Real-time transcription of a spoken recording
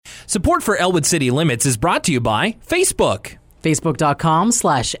Support for Elwood City Limits is brought to you by Facebook,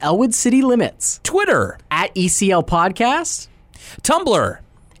 Facebook.com/Elwood City Limits, Twitter, @ECL Podcast, Tumblr,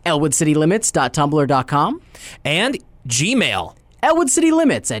 ElwoodCityLimits.tumblr.com, and Gmail.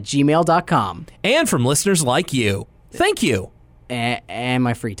 ElwoodCityLimits@gmail.com. And from listeners like you. Thank you. And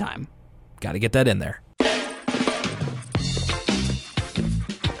my free time. Got to get that in there.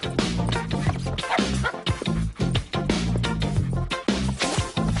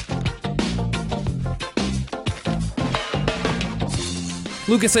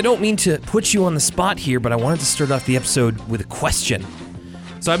 Lucas, I don't mean to put you on the spot here, but I wanted to start off the episode with a question.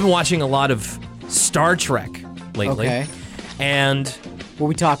 So I've been watching a lot of Star Trek lately. Okay. And What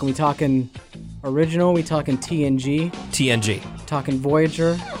we talking? We talking original? We talking TNG? TNG. Talking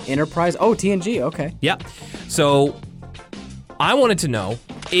Voyager? Enterprise? Oh, TNG. Okay. Yeah. So I wanted to know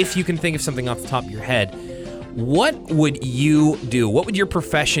if you can think of something off the top of your head. What would you do? What would your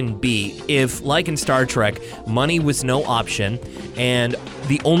profession be if, like in Star Trek, money was no option and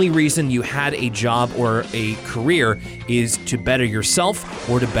the only reason you had a job or a career is to better yourself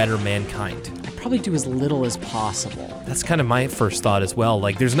or to better mankind? I'd probably do as little as possible. That's kind of my first thought as well.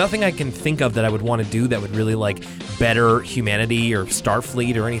 Like, there's nothing I can think of that I would want to do that would really, like, better humanity or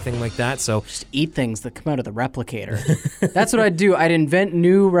Starfleet or anything like that. So Just eat things that come out of the replicator. That's what I'd do. I'd invent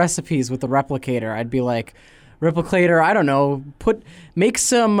new recipes with the replicator. I'd be like, replicator, I don't know, make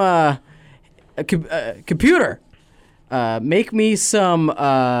some computer. Make me some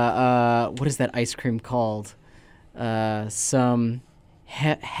what is that ice cream called? Some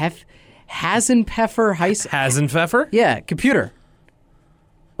Hasenpfeffer Hasenpfeffer? Yeah, computer.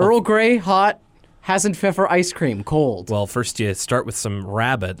 Earl Grey hot Hasenpfeffer ice cream cold. Well, first you start with some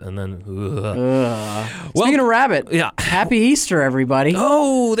rabbit and then Speaking of rabbit, yeah. Happy Easter, everybody.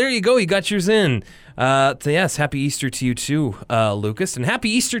 Oh, there you go. You got yours in. So yes, happy Easter to you too, Lucas. And happy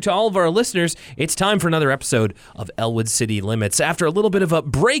Easter to all of our listeners. It's time for another episode of Elwood City Limits. After a little bit of a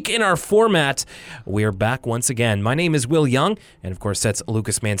break in our format, we are back once again. My name is Will Young, and of course that's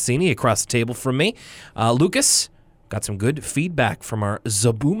Lucas Mancini across the table from me. Lucas, got some good feedback from our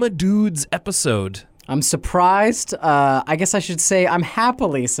Zabooma Dudes episode. I'm surprised. I guess I should say I'm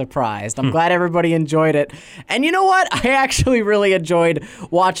happily surprised. I'm glad everybody enjoyed it. And you know what? I actually really enjoyed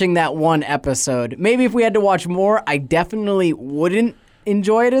watching that one episode. Maybe if we had to watch more, I definitely wouldn't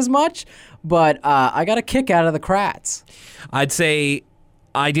enjoy it as much. But I got a kick out of the Kratts. I'd say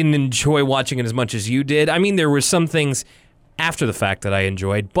I didn't enjoy watching it as much as you did. I mean, there were some things after the fact that I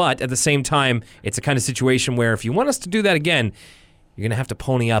enjoyed, but at the same time, it's a kind of situation where if you want us to do that again, you're going to have to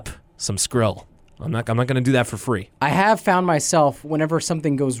pony up some skrill. I'm not going to do that for free. I have found myself, whenever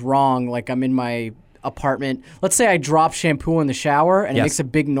something goes wrong, like I'm in my apartment, let's say I drop shampoo in the shower and it Yes. makes a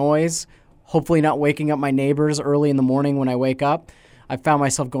big noise, hopefully not waking up my neighbors early in the morning when I wake up. I found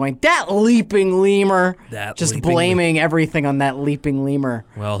myself going, that leaping lemur. Just blaming everything on that leaping lemur.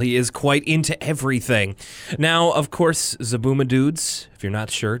 Well, he is quite into everything. Now, of course, Zabooma Dudes, if you're not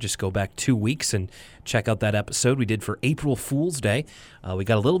sure, just go back 2 weeks and check out that episode we did for April Fool's Day. We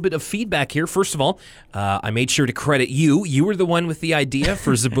got a little bit of feedback here. First of all, I made sure to credit you. You were the one with the idea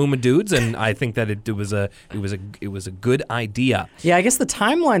for Zabooma Dudes, and I think that it was a good idea. Yeah, I guess the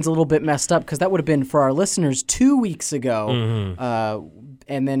timeline's a little bit messed up because that would have been for our listeners 2 weeks ago.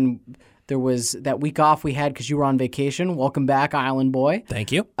 And then there was that week off we had because you were on vacation. Welcome back, Island Boy.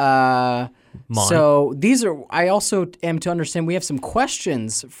 Thank you. So these are, I also am to understand we have some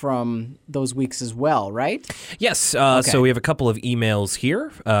questions from those weeks as well, right? Yes. So we have a couple of emails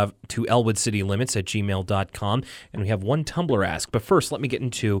here to elwoodcitylimits@gmail.com, and we have one Tumblr ask. But first, let me get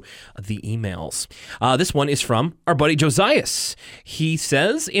into the emails. This one is from our buddy Josias. He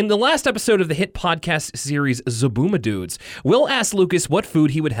says, in the last episode of the hit podcast series Zabooma Dudes, Will asked Lucas what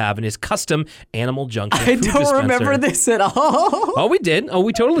food he would have in his custom Animal Junction I food don't dispenser. remember this at all. Oh, we did. Oh,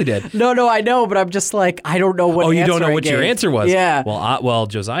 we totally did. No, I know, but I'm just like, I don't know what Oh, you answer don't know I what your gave. answer was? Yeah. Well,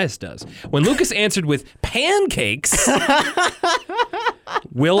 Josias does. When Lucas answered with pancakes,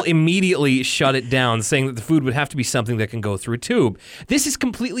 Will immediately shut it down, saying that the food would have to be something that can go through a tube. This is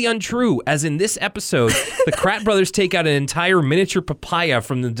completely untrue, as in this episode, the Kratt brothers take out an entire miniature papaya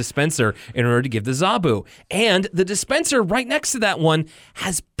from the dispenser in order to give the Zabu. And the dispenser right next to that one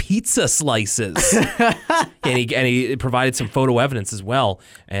has pizza slices. and he provided some photo evidence as well.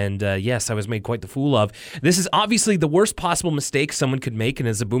 And yes, I was made quite the fool of. This is obviously the worst possible mistake someone could make in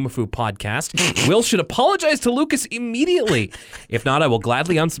a Zabooma Food podcast. Will should apologize to Lucas immediately. If not, I will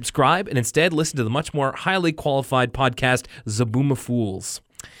gladly unsubscribe and instead listen to the much more highly qualified podcast Zabooma Fools.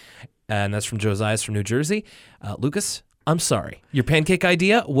 And that's from Josias from New Jersey. Lucas, I'm sorry. Your pancake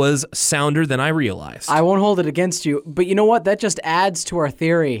idea was sounder than I realized. I won't hold it against you, but you know what? That just adds to our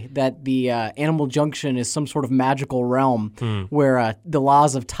theory that the Animal Junction is some sort of magical realm where the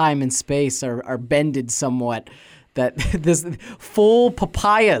laws of time and space are bended somewhat. That this full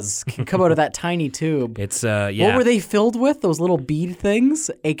papayas can come out of that tiny tube. It's yeah. What were they filled with? Those little bead things,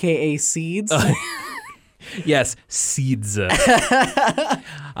 aka seeds. Yes, seeds.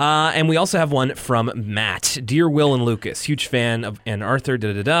 And we also have one from Matt. Dear Will and Lucas, huge fan of and Arthur,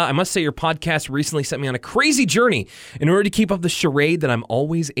 I must say your podcast recently sent me on a crazy journey in order to keep up the charade that I'm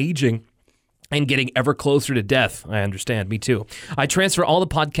always aging and getting ever closer to death. I understand, me too. I transfer all the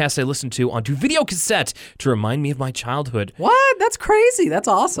podcasts I listen to onto video cassette to remind me of my childhood. What? That's crazy. That's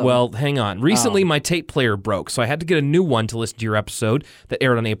awesome. Well, hang on. Recently, my tape player broke, so I had to get a new one to listen to your episode that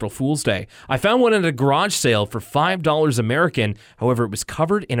aired on April Fool's Day. I found one at a garage sale for $5 American. However, it was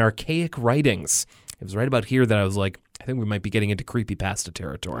covered in archaic writings. It was right about here that I was like, I think we might be getting into creepypasta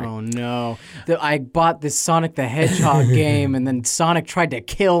territory. Oh, no. I bought this Sonic the Hedgehog game, and then Sonic tried to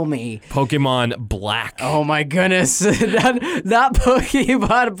kill me. Pokemon Black. Oh, my goodness. not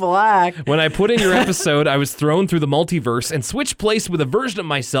Pokemon Black. When I put in your episode, I was thrown through the multiverse and switched place with a version of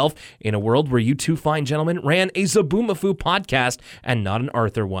myself in a world where you two fine gentlemen ran a Zaboomafoo podcast and not an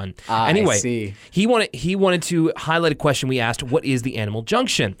Arthur one. Anyway, I see. He wanted to highlight a question we asked, what is the Animal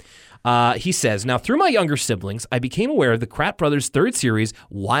Junction? He says, now through my younger siblings, I became aware of the Krat Brothers' third series,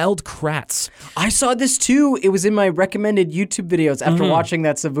 Wild Kratts. I saw this too. It was in my recommended YouTube videos after watching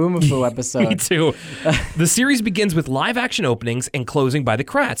that Zaboomafoo episode. Me too. The series begins with live-action openings and closing by the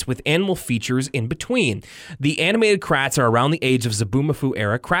Kratts, with animal features in between. The animated Kratts are around the age of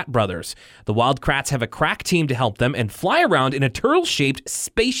Zaboomafoo-era Krat Brothers. The Wild Kratts have a crack team to help them and fly around in a turtle-shaped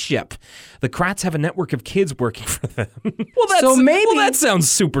spaceship. The Kratts have a network of kids working for them. Well, that sounds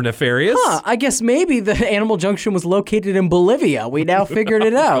super nefarious. I guess maybe the Animal Junction was located in Bolivia. We now figured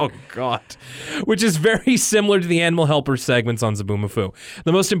it out. Oh, God. Which is very similar to the Animal Helper segments on Zaboomafoo.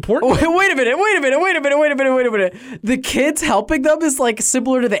 The most important... Wait a minute. The kids helping them is like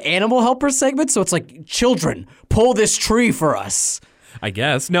similar to the Animal Helper segment, so it's like, children, pull this tree for us. I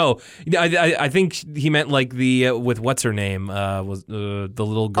guess. No, I think he meant like the, with what's her name, was the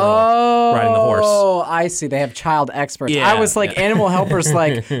little girl riding the horse. Oh, I see. They have child experts. Yeah, I was like, Animal Helpers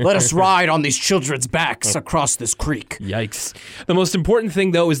like, let us ride on these children's backs across this creek. Yikes. The most important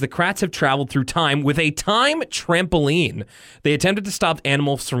thing, though, is the Kratts have traveled through time with a time trampoline. They attempted to stop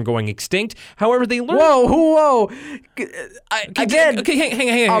animals from going extinct. However, they learned... Whoa. Again... Okay,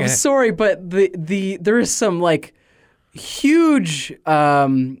 hang on. I'm sorry, but there is some, like... huge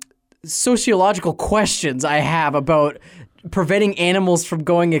sociological questions I have about preventing animals from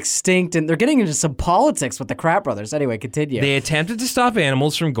going extinct, and they're getting into some politics with the Krat Brothers. Anyway, continue. They attempted to stop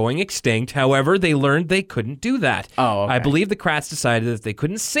animals from going extinct. However, they learned they couldn't do that. Oh, okay. I believe the Kratts decided that if they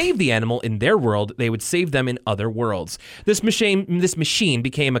couldn't save the animal in their world, they would save them in other worlds. This machine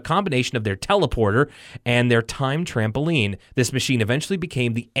became a combination of their teleporter and their time trampoline. This machine eventually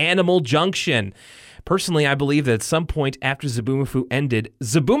became the Animal Junction. Personally, I believe that at some point after Zaboomafoo ended,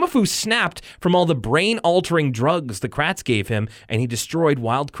 Zaboomafoo snapped from all the brain-altering drugs the Kratts gave him, and he destroyed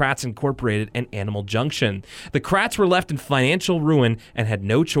Wild Kratts Incorporated and Animal Junction. The Kratts were left in financial ruin and had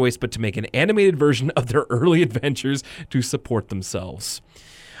no choice but to make an animated version of their early adventures to support themselves.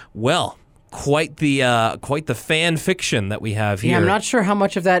 Well, quite the fan fiction that we have here. Yeah, I'm not sure how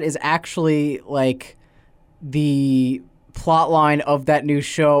much of that is actually like the plot line of that new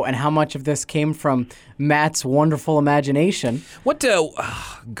show and how much of this came from Matt's wonderful imagination.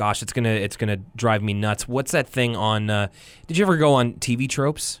 Gosh, it's gonna drive me nuts. What's that thing on did you ever go on TV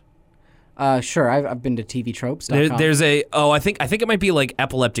Tropes? Sure, I've been to tvtropes.com. There's I think it might be like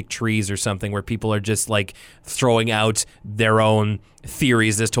Epileptic Trees or something where people are just like throwing out their own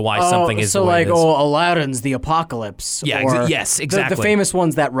theories as to why something is the way it is. Aladdin's The Apocalypse. Yeah, yes, exactly. The famous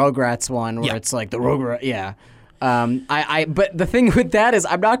one's that Rugrats one where it's like the Rugrat, yeah. But the thing with that is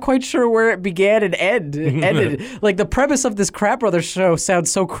I'm not quite sure where it began and ended. Like the premise of this Krat Brothers show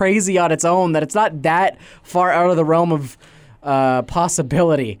sounds so crazy on its own that it's not that far out of the realm of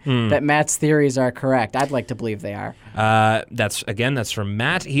possibility that Matt's theories are correct. I'd like to believe they are. That's from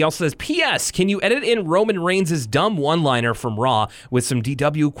Matt. He also says, P.S. Can you edit in Roman Reigns' dumb one-liner from Raw with some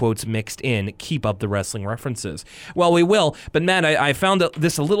DW quotes mixed in? Keep up the wrestling references. Well, we will, but Matt, I found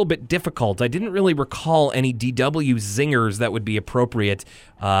this a little bit difficult. I didn't really recall any DW zingers that would be appropriate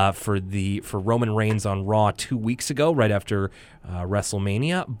for Roman Reigns on Raw 2 weeks ago, right after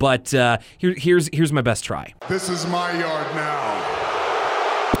WrestleMania. But here's my best try. This is my yard now.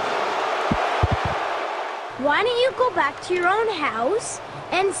 Why don't you go back to your own house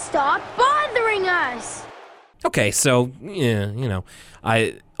and stop bothering us? Okay, so, yeah,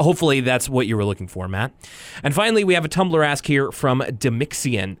 hopefully that's what you were looking for, Matt. And finally, we have a Tumblr ask here from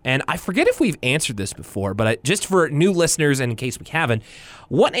Demixian. And I forget if we've answered this before, but just for new listeners and in case we haven't,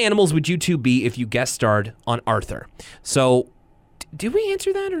 what animals would you two be if you guest starred on Arthur? So, did we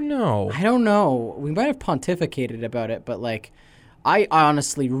answer that or no? I don't know. We might have pontificated about it, but I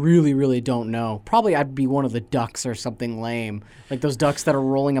honestly really, really don't know. Probably I'd be one of the ducks or something lame. Like those ducks that are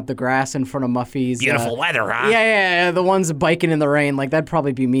rolling up the grass in front of Muffy's. Beautiful weather, huh? Yeah. The ones biking in the rain. Like, that'd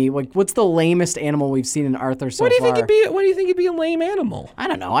probably be me. Like, what's the lamest animal we've seen in Arthur so far? What do you think you'd be a lame animal? I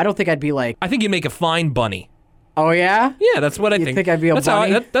don't know. I don't think I'd be like... I think you'd make a fine bunny. Oh, yeah? Yeah, that's what I think. You think I'd be a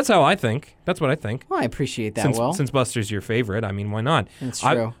bunny? That's how I think. That's what I think. Well, I appreciate that, Since Buster's your favorite, I mean, why not? That's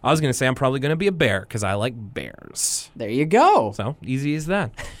true. I was going to say I'm probably going to be a bear because I like bears. There you go. So, easy as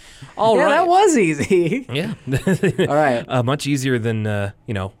that. All yeah, right. that was easy. Yeah. All right. Much easier than,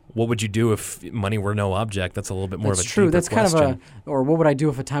 what would you do if money were no object? That's a little bit more of a true. deeper That's kind question. or what would I do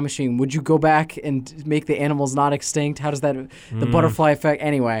if a time machine? Would you go back and make the animals not extinct? How does that, the butterfly effect?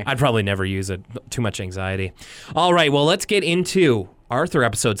 Anyway. I'd probably never use it. Too much anxiety. All right, well, let's get into Arthur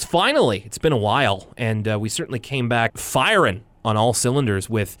episodes. Finally, it's been a while, and we certainly came back firing on all cylinders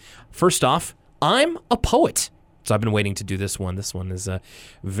with, first off, I'm a poet. So I've been waiting to do this one. This one has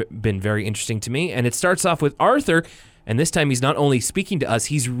been very interesting to me, and it starts off with Arthur. And this time he's not only speaking to us,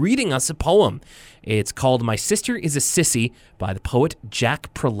 he's reading us a poem. It's called My Sister is a Sissy by the poet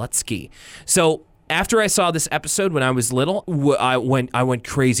Jack Prelutsky. So after I saw this episode when I was little, I went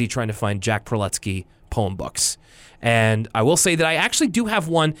crazy trying to find Jack Prelutsky poem books. And I will say that I actually do have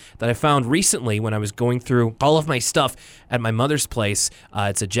one that I found recently when I was going through all of my stuff at my mother's place.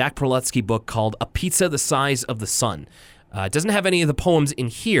 It's a Jack Prelutsky book called A Pizza the Size of the Sun. It doesn't have any of the poems in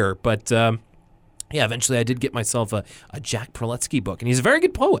here, but... yeah, eventually I did get myself a Jack Prelutsky book, and he's a very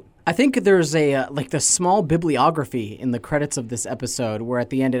good poet. I think there's the small bibliography in the credits of this episode where at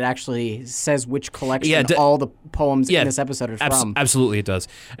the end it actually says which collection all the poems in this episode are from. Absolutely it does.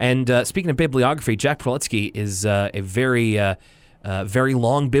 And speaking of bibliography, Jack Prelutsky is a very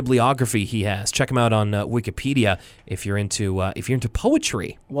long bibliography he has. Check him out on Wikipedia if you're into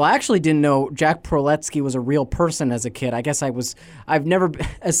poetry. Well, I actually didn't know Jack Prelutsky was a real person as a kid. I guess I've never,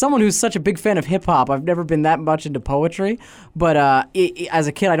 as someone who's such a big fan of hip hop, I've never been that much into poetry. But as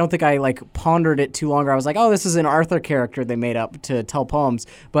a kid, I don't think I pondered it too long. I was like, oh, this is an Arthur character they made up to tell poems.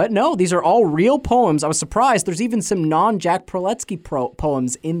 But no, these are all real poems. I was surprised. There's even some non-Jack Prelutsky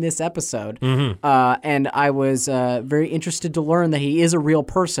poems in this episode. Mm-hmm. And I was very interested to learn that he is a real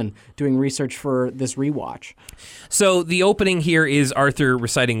person doing research for this rewatch. So the opening here is Arthur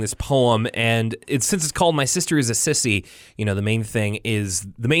reciting this poem, and since it's called My Sister is a Sissy, the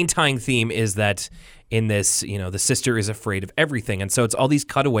main tying theme is that in this, the sister is afraid of everything. And so it's all these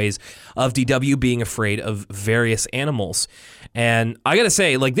cutaways of DW being afraid of various animals. And I got to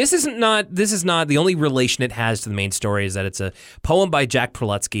say, this is not the only relation it has to the main story is that it's a poem by Jack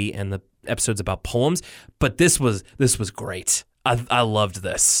Prelutsky and the episode's about poems, but this was great. I loved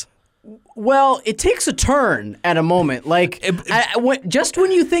this. Well, it takes a turn at a moment. Just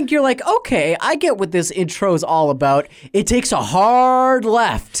when you think you're like, okay, I get what this intro's all about, it takes a hard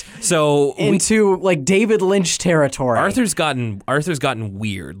left. So into David Lynch territory. Arthur's gotten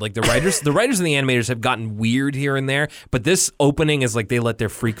weird. The writers and the animators have gotten weird here and there. But this opening is they let their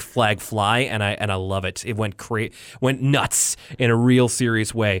freak flag fly, and I love it. It went nuts in a real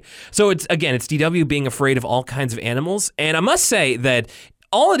serious way. So it's DW being afraid of all kinds of animals, and I must say that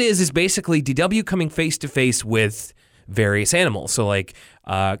all it is basically DW coming face to face with various animals. So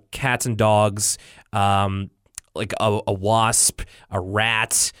cats and dogs. A wasp, a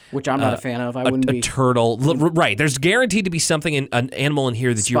rat, which I'm not a fan of. I wouldn't be. A turtle, right? There's guaranteed to be something an animal in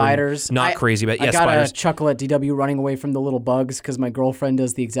here that spiders. You're not crazy about. I got spiders. a chuckle at DW running away from the little bugs because my girlfriend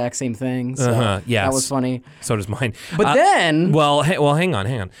does the exact same thing. So yes. That was funny. So does mine. But then, hang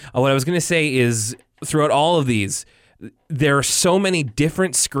on. What I was going to say is throughout all of these, there are so many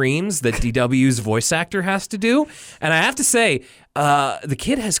different screams that DW's voice actor has to do, and I have to say, the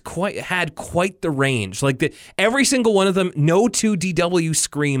kid has had quite the range. Every single one of them, no two DW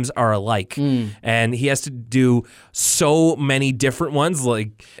screams are alike, and he has to do so many different ones.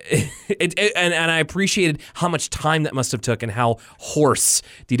 And I appreciated how much time that must have took and how hoarse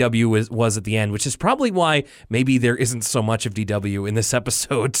DW was at the end, which is probably why maybe there isn't so much of DW in this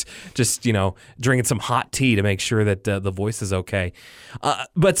episode. Just drinking some hot tea to make sure that the voice is okay.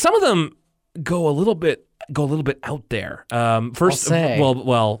 But some of them go a little bit go a little bit out there. First, say.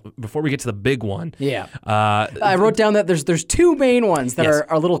 well, before we get to the big one, Yeah. I wrote down that there's two main ones that Yes.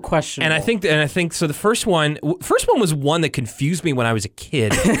 are a little questionable. and I think so. The first one was one that confused me when I was a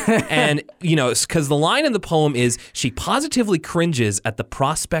kid, and because the line in the poem is she positively cringes at the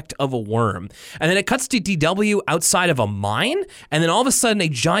prospect of a worm, and then it cuts to DW outside of a mine, and then all of a sudden a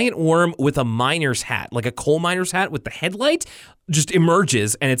giant worm with a miner's hat, like a coal miner's hat with the headlight, just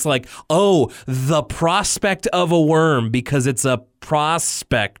emerges, and it's like, oh, the prospect of a worm because it's a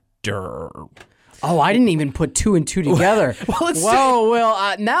prospector. Oh, I didn't even put two and two together.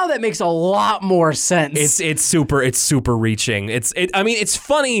 Well, now that makes a lot more sense. It's super reaching. It's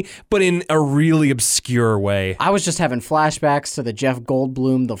funny, but in a really obscure way. I was just having flashbacks to the Jeff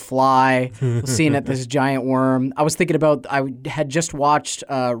Goldblum, The Fly, seeing at this giant worm. I was thinking about, I had just watched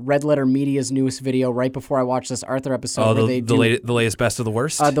Red Letter Media's newest video right before I watched this Arthur episode. Oh, where the latest Best of the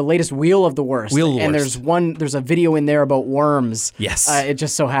Worst? The latest Wheel of the Worst. Wheel of the and Worst. there's a video in there about worms. Yes. It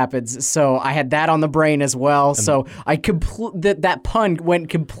just so happens. So I had that on the brain as well. So that pun went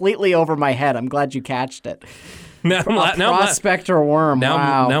completely over my head. I'm glad you catched it. Prospector worm. Now,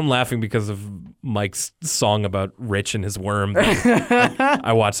 wow. now I'm laughing because of Mike's song about Rich and his worm.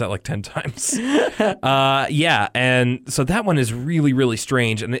 I watched that like 10 times. Yeah, and so that one is really, really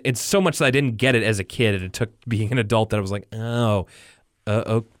strange. And it's so much that I didn't get it as a kid, and it took being an adult that I was like, oh,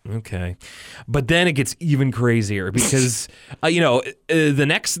 okay. But then it gets even crazier because,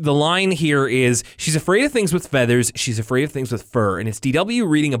 the line here is, she's afraid of things with feathers, she's afraid of things with fur. And it's DW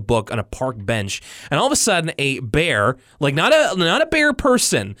reading a book on a park bench. And all of a sudden, a bear, like not a bear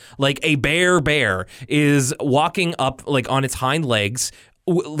person, like a bear is walking up like on its hind legs,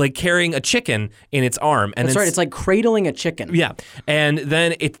 like carrying a chicken in its arm. And That's right. It's like cradling a chicken. Yeah. And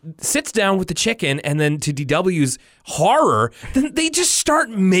then it sits down with the chicken, and then to DW's horror, then they just start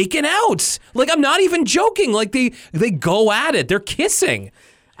making out. Like, I'm not even joking. Like, they go at it. They're kissing.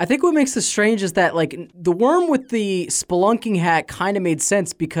 I think what makes this strange is that, like, the worm with the spelunking hat kind of made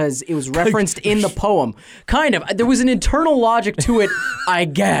sense because it was referenced in the poem. Kind of. There was an internal logic to it, I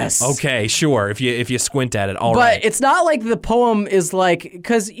guess. Okay, sure. If you squint at it, all but right. it's not like the poem is like,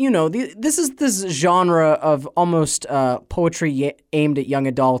 because, this is this genre of almost poetry aimed at young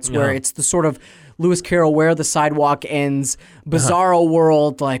adults where it's the sort of Lewis Carroll, Where the Sidewalk Ends, bizarro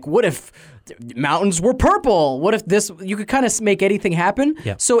world, like, what if mountains were purple? What if this? You could kind of make anything happen.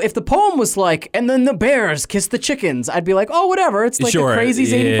 Yeah. So if the poem was like, and then the bears kiss the chickens, I'd be like, oh, whatever. It's like a crazy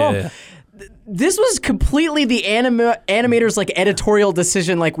zany poem. This was completely the animator's like editorial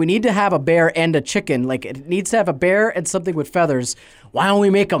decision. Like, we need to have a bear and a chicken. Like, it needs to have a bear and something with feathers. Why don't we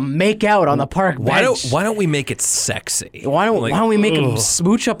make them make out on the park bench? Why don't we make it sexy? Why don't we make him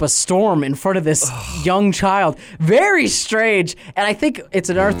smooch up a storm in front of this young child? Very strange. And I think it's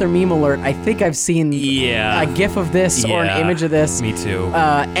an Arthur meme alert. I think I've seen a GIF of this or an image of this. Me too.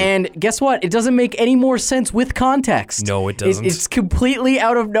 And guess what? It doesn't make any more sense with context. No, it doesn't. It's completely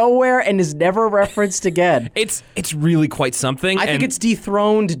out of nowhere and is never referenced again. It's really quite something. I think it's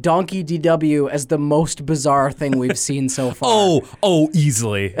dethroned Donkey DW as the most bizarre thing we've seen so far. Oh,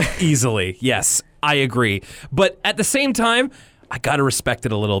 easily. Yes, I agree. But at the same time, I gotta respect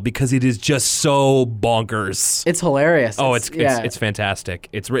it a little because it is just so bonkers. It's hilarious. It's fantastic.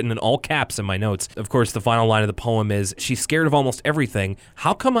 It's written in all caps in my notes. Of course, the final line of the poem is, she's scared of almost everything.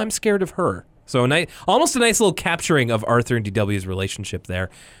 How come I'm scared of her? So almost a nice little capturing of Arthur and DW's relationship there,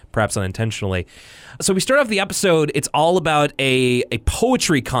 perhaps unintentionally. So we start off the episode, it's all about a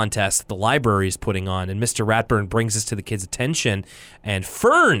poetry contest that the library is putting on, and Mr. Ratburn brings this to the kids' attention, and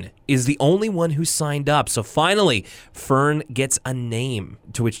Fern is the only one who signed up. So finally, Fern gets a name,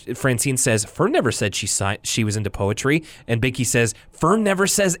 to which Francine says, Fern never said she was into poetry, and Binky says, Fern never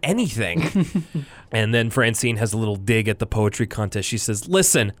says anything. And then Francine has a little dig at the poetry contest. She says,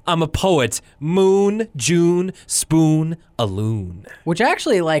 listen, I'm a poet. Moon, June, spoon, a loon. Which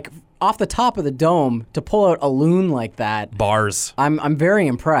actually, like, off the top of the dome, to pull out a loon like that. Bars. I'm very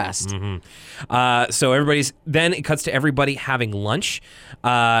impressed. Mm-hmm. So then it cuts to everybody having lunch.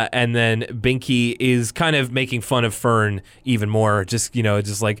 And then Binky is kind of making fun of Fern even more. Just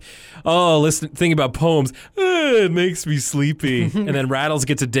like, oh, think about poems. It makes me sleepy. And then Rattles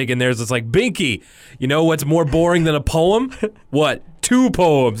gets a dig in there. It's like, Binky, you know what's more boring than a poem? What? 2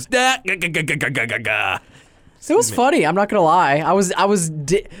 poems. It was funny. I'm not gonna lie.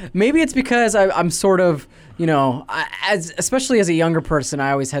 Maybe it's because I'm sort of, especially as a younger person,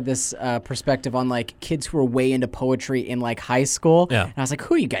 I always had this perspective on like kids who were way into poetry in like high school. Yeah. And I was like,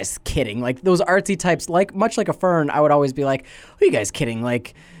 who are you guys kidding? Like those artsy types, like much like a Fern, I would always be like, who are you guys kidding?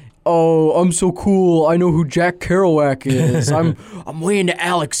 Like, oh, I'm so cool. I know who Jack Kerouac is. I'm way into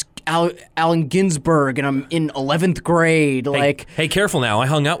Alex Allen Ginsberg and I'm in 11th grade. Hey, careful now. I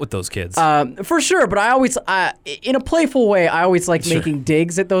hung out with those kids. For sure, but I always, in a playful way, I always like making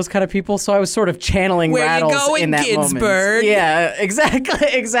digs at those kind of people. So I was sort of channeling Where Rattles you going, in that Ginsberg? moment. Yeah,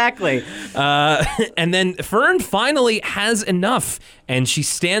 exactly. And then Fern finally has enough, and she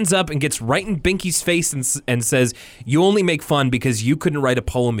stands up and gets right in Binky's face and says, "You only make fun because you couldn't write a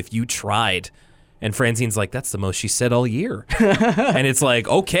poem if you tried." And Francine's like, "That's the most she said all year." And it's like,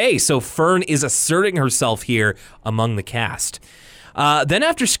 okay, so Fern is asserting herself here among the cast. Then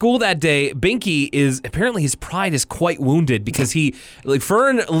after school that day, Binky apparently his pride is quite wounded because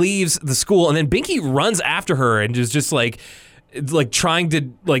Fern leaves the school and then Binky runs after her and is just like trying to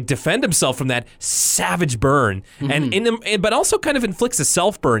defend himself from that savage burn, but also kind of inflicts a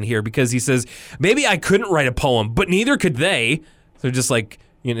self burn here because he says, "Maybe I couldn't write a poem, but neither could they." They're just like,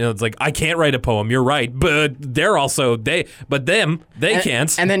 it's like, I can't write a poem, you're right, but they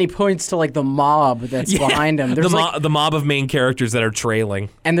can't. And then he points to the mob that's behind him. There's the mob of main characters that are trailing.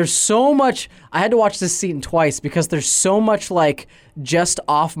 And there's so much, I had to watch this scene twice because there's so much just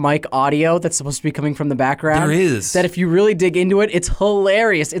off mic audio that's supposed to be coming from the background. There is. That if you really dig into it, it's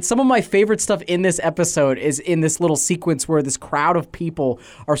hilarious. It's some of my favorite stuff in this episode is in this little sequence where this crowd of people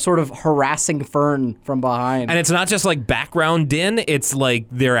are sort of harassing Fern from behind. And it's not just background din, it's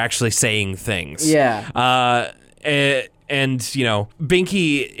they're actually saying things. Yeah. And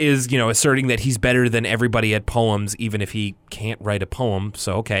Binky is, asserting that he's better than everybody at poems, even if he can't write a poem.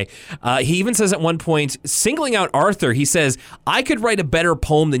 So, okay. He even says at one point, singling out Arthur, he says, "I could write a better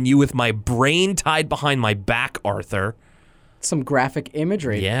poem than you with my brain tied behind my back, Arthur." Some graphic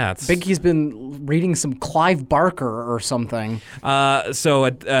imagery. Yeah. Binky's been reading some Clive Barker or something. So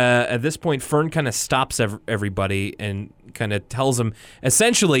at this point, Fern kind of stops everybody and kind of tells him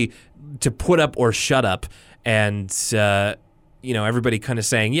essentially to put up or shut up. And, everybody kind of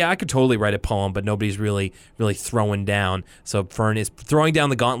saying, "Yeah, I could totally write a poem," but nobody's really throwing down. So Fern is throwing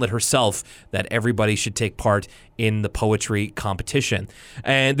down the gauntlet herself that everybody should take part in the poetry competition.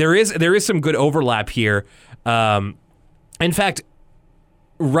 And there is some good overlap here. In fact,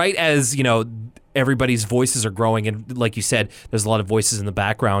 right as, everybody's voices are growing, and like you said, there's a lot of voices in the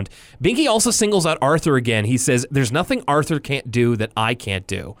background, Binky also singles out Arthur again. He says, "There's nothing Arthur can't do that I can't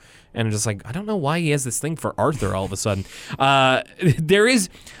do." And I'm just like, I don't know why he has this thing for Arthur all of a sudden. There is,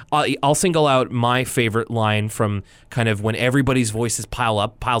 I'll single out my favorite line from kind of when everybody's voices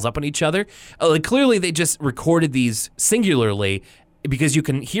piles up on each other. Clearly they just recorded these singularly because you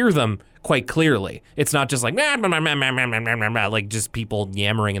can hear them quite clearly. It's not just like just people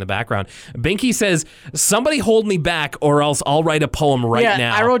yammering in the background. Binky says, "Somebody hold me back or else I'll write a poem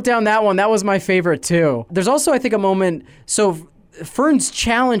now." I wrote down that one. That was my favorite too. There's also, I think, a moment, so Fern's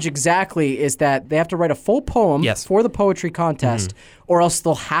challenge exactly is that they have to write a full poem for the poetry contest, or else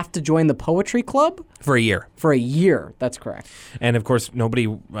they'll have to join the poetry club for a year. For a year, that's correct. And of course,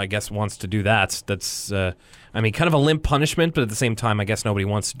 nobody, I guess, wants to do that. That's, kind of a limp punishment, but at the same time, I guess nobody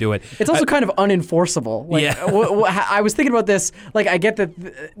wants to do it. It's also kind of unenforceable. I was thinking about this. I get that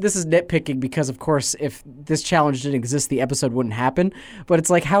this is nitpicking because, of course, if this challenge didn't exist, the episode wouldn't happen. But it's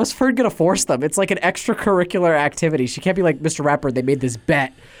like, how is Fern going to force them? It's like an extracurricular activity. She can't be like, "Mr. Rapper, they made this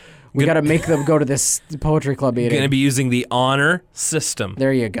bet. We got to make them go to this poetry club meeting." Going to be using the honor system.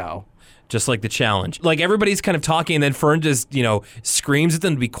 There you go. Just like the challenge. Everybody's kind of talking, and then Fern just, screams at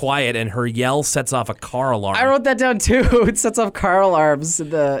them to be quiet, and her yell sets off a car alarm. I wrote that down too. It sets off car alarms in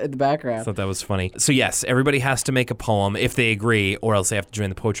the background. I thought that was funny. So yes, everybody has to make a poem if they agree, or else they have to join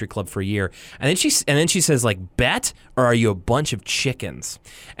the poetry club for a year. And then she says, "Bet, or are you a bunch of chickens?"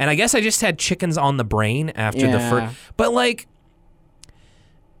 And I guess I just had chickens on the brain after the first. But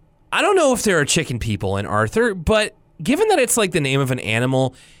I don't know if there are chicken people in Arthur, but given that it's the name of an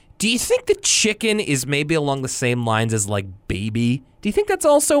animal, do you think the chicken is maybe along the same lines as baby? Do you think that's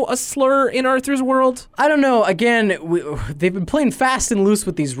also a slur in Arthur's world? I don't know. Again, they've been playing fast and loose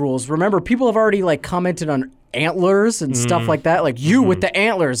with these rules. Remember, people have already commented on antlers and stuff like that. You with the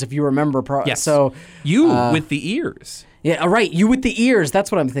antlers, if you remember. Yes. So you with the ears. Yeah, right. You with the ears.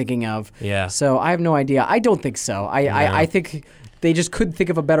 That's what I'm thinking of. Yeah. So I have no idea. I don't think so. I think they just couldn't think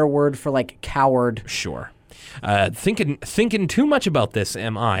of a better word for coward. Sure. Thinking too much about this,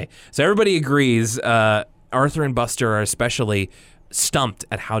 am I? So everybody agrees. Arthur and Buster are especially stumped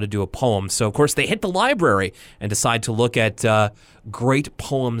at how to do a poem. So of course they hit the library and decide to look at great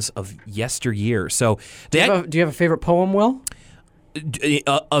poems of yesteryear. So do you have a favorite poem, Will?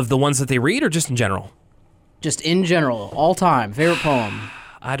 Of the ones that they read, or just in general? Just in general, all time favorite poem.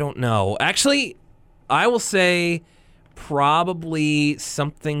 I don't know. Actually, I will say probably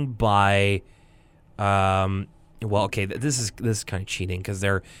something by. Well, okay, this is kind of cheating because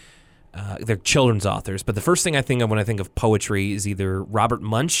they're children's authors. But the first thing I think of when I think of poetry is either Robert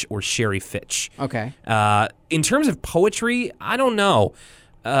Munsch or Sherry Fitch. Okay. In terms of poetry, I don't know.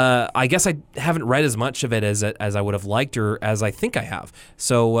 I guess I haven't read as much of it as I would have liked or as I think I have.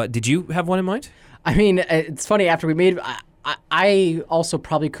 So did you have one in mind? I mean, it's funny, after we made... I also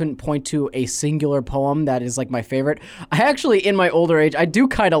probably couldn't point to a singular poem that is like my favorite. I actually, in my older age, I do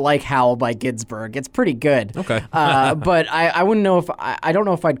kind of like Howl by Ginsberg. It's pretty good. Okay. But I wouldn't know if I don't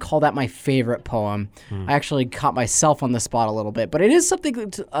know if I'd call that my favorite poem. I actually caught myself on the spot a little bit, but it is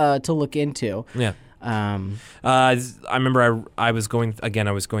something to look into. Yeah. I remember I was going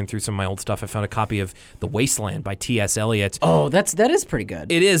through some of my old stuff. I found a copy of The Wasteland by T.S. Eliot. Oh, that is pretty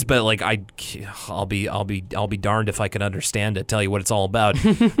good. It is, but like I'll be darned if I can understand it. Tell you what it's all about.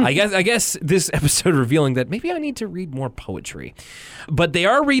 I guess this episode revealing that maybe I need to read more poetry. But they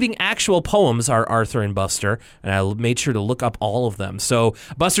are reading actual poems, are Arthur and Buster, and I made sure to look up all of them. So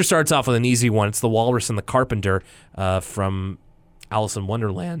Buster starts off with an easy one. It's The Walrus and the Carpenter from Alice in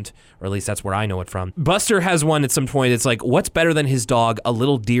Wonderland, or at least that's where I know it from. Buster has one at some point. It's like, what's better than his dog? A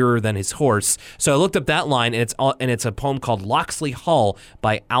little dearer than his horse. So I looked up that line, and it's a poem called Locksley Hall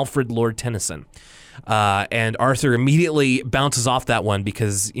by Alfred Lord Tennyson. And Arthur immediately bounces off that one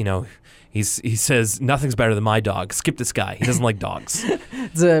because, you know, he says, nothing's better than my dog. Skip this guy. He doesn't like dogs.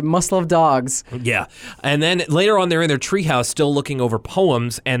 It's a must love dogs. Yeah. And then later on, they're in their treehouse still looking over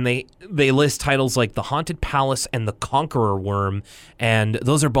poems, and they list titles like The Haunted Palace and The Conqueror Worm, and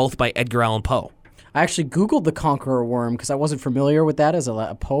those are both by Edgar Allan Poe. I actually Googled The Conqueror Worm because I wasn't familiar with that as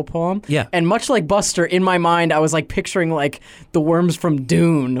a Poe poem. Yeah. And much like Buster, in my mind, I was like picturing like the worms from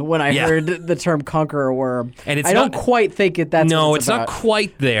Dune when I heard the term Conqueror Worm. And I don't quite think that's no, what it's not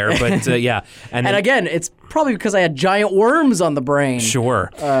quite there, but yeah. And again, it's probably because I had giant worms on the brain.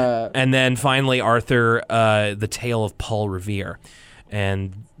 Sure. And then finally, Arthur, The Tale of Paul Revere.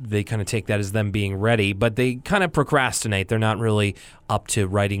 And they kind of take that as them being ready, but they kind of procrastinate. They're not really up to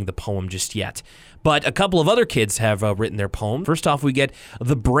writing the poem just yet. But a couple of other kids have written their poem. First off, we get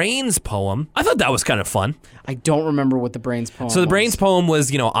the Brains poem. I thought that was kind of fun. I don't remember what the Brains poem was. So the Brains poem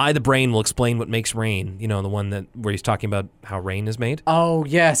was, I, the brain, will explain what makes rain. You know, the one where he's talking about how rain is made. Oh,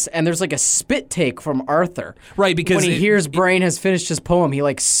 yes. And there's like a spit take from Arthur. Right, because when he hears Brain has finished his poem, he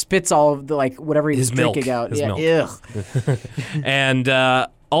like spits all of the, like, whatever he's drinking out. His milk. Ugh. And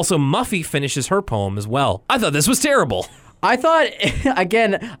also Muffy finishes her poem as well. I thought this was terrible. I thought,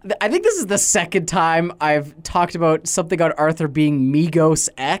 again, I think this is the second time I've talked about something on Arthur being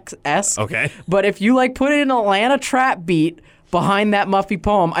Migos-esque. Okay. But if you like put in an Atlanta trap beat behind that Muffy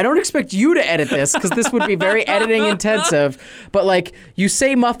poem, I don't expect you to edit this because this would be very editing intensive. But like you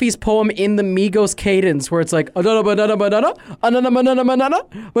say Muffy's poem in the Migos cadence where it's like I think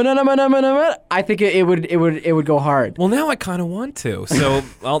it would go hard. Well, now I kind of want to. So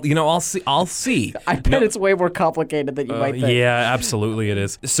I'll see. I bet it's way more complicated than you might think. Yeah, absolutely it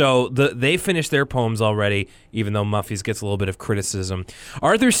is. So they finished their poems already, even though Muffy's gets a little bit of criticism.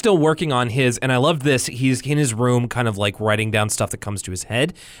 Arthur's still working on his, and I love this. He's in his room kind of like writing down stuff that comes to his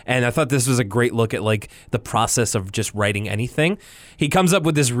head, and I thought this was a great look at like the process of just writing anything. He comes up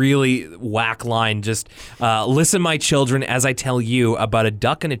with this really whack line, just listen my children as I tell you about a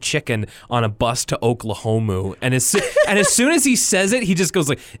duck and a chicken on a bus to Oklahoma. And as soon as he says it, he just goes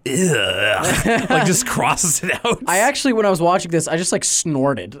like, ugh, like just crosses it out. I actually, when I was watching this, I just like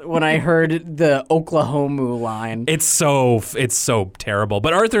snorted when I heard the Oklahoma line. It's so terrible,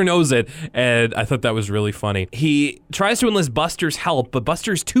 but Arthur knows it, and I thought that was really funny. He tries to enlist Buster's help, but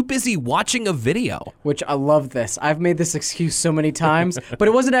Buster's too busy watching a video. Which I love this. I've made this excuse so many times, but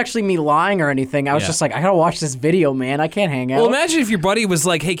it wasn't actually me lying or anything. I was just like, I gotta watch this video, man. I can't hang out. Well, imagine if your buddy was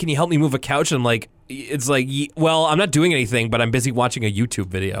like, hey, can you help me move a couch? And I'm like, it's like, well, I'm not doing anything, but I'm busy watching a YouTube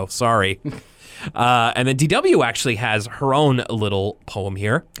video. Sorry. And then DW actually has her own little poem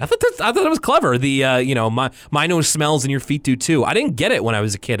here. I thought it was clever. The my nose smells and your feet do too. I didn't get it when I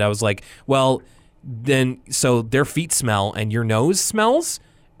was a kid. I was like, well, then so their feet smell and your nose smells.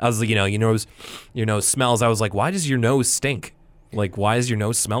 I was like, your nose smells. I was like, why does your nose stink? Like, why does your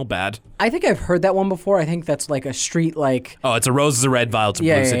nose smell bad? I think I've heard that one before. I think that's like a street like... Oh, it's a roses are red, violets are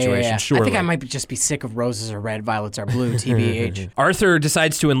blue situation. Yeah. Surely. I think I might just be sick of roses are red, violets are blue, TBH. Arthur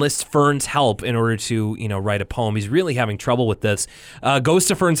decides to enlist Fern's help in order to, write a poem. He's really having trouble with this. Goes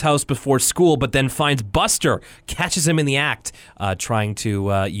to Fern's house before school, but then finds Buster, catches him in the act, trying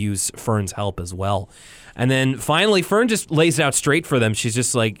to use Fern's help as well. And then finally, Fern just lays it out straight for them. She's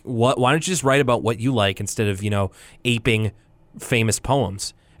just like, why don't you just write about what you like instead of, aping famous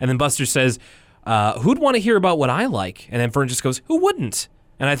poems? And then Buster says, who'd want to hear about what I like? And then Fern just goes, who wouldn't?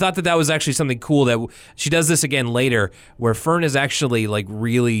 And I thought that was actually something cool that she does this again later, where Fern is actually like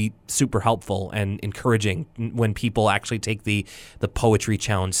really super helpful and encouraging when people actually take the poetry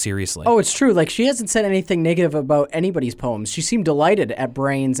challenge seriously. Oh, it's true. Like, she hasn't said anything negative about anybody's poems. She seemed delighted at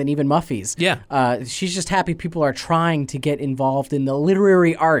Brains and even Muffy's. Yeah. She's just happy people are trying to get involved in the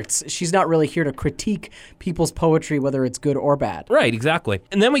literary arts. She's not really here to critique people's poetry, whether it's good or bad. Right, exactly.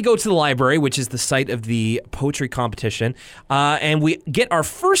 And then we go to the library, which is the site of the poetry competition, and we get our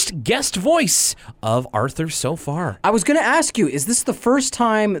first guest voice of Arthur so far. I was going to ask you, is this the first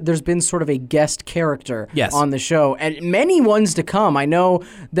time there's been sort of a guest character on the show? And many ones to come. I know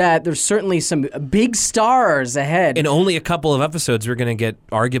that there's certainly some big stars ahead. In only a couple of episodes, we're going to get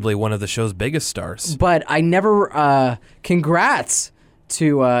arguably one of the show's biggest stars. But I never, congrats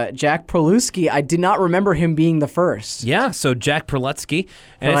to Jack Prelutsky. I did not remember him being the first. Yeah, so Jack Prelutsky.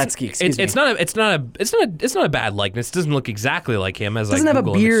 It's not a bad likeness. It doesn't look exactly like him as doesn't I have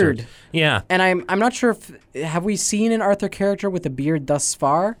a beard. Yeah. And I'm not sure if have we seen an Arthur character with a beard thus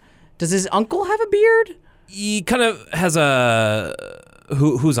far? Does his uncle have a beard? He kind of has a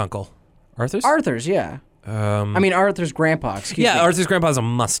whose uncle? Arthur's? Arthur's, yeah. I mean, Arthur's grandpa, excuse me. Arthur's grandpa has a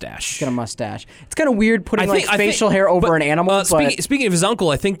mustache. He's got a mustache. It's kind of weird putting facial hair over an animal. Speaking of his uncle,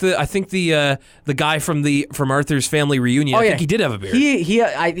 I think the guy from Arthur's family reunion, I think he did have a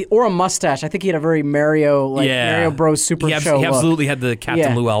beard. Or a mustache. I think he had a very Mario Bros. Super Show He absolutely look. had the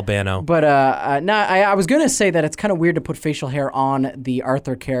Captain Lou Albano. But I was going to say that it's kind of weird to put facial hair on the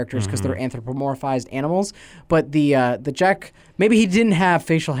Arthur characters because they're anthropomorphized animals. But the Jack, maybe he didn't have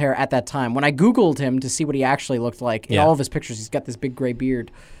facial hair at that time. When I Googled him to see what he actually looked like, in all of his pictures, he's got this big gray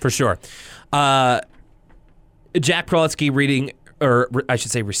beard. For sure. Jack Prelutsky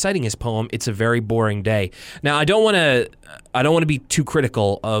reciting his poem, It's a Very Boring Day. Now, I don't want to be too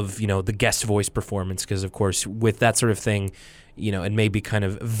critical of, the guest voice performance, because, of course, with that sort of thing, it may be kind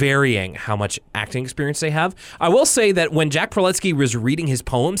of varying how much acting experience they have. I will say that when Jack Prelutsky was reading his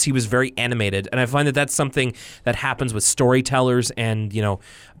poems, he was very animated, and I find that that's something that happens with storytellers and,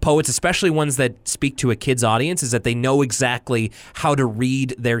 poets, especially ones that speak to a kid's audience, is that they know exactly how to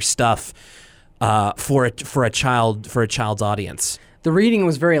read their stuff for a child's audience. The reading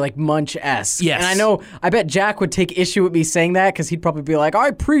was very Munch-esque. Yes. And I bet Jack would take issue with me saying that because he'd probably be like,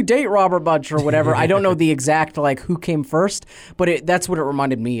 I predate Robert Munch or whatever. I don't know the exact who came first, but that's what it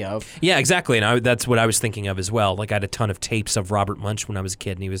reminded me of. Yeah, exactly. And that's what I was thinking of as well. I had a ton of tapes of Robert Munch when I was a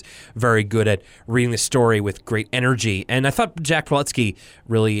kid, and he was very good at reading the story with great energy. And I thought Jack Prelutsky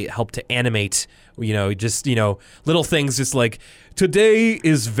really helped to animate, little things just like, today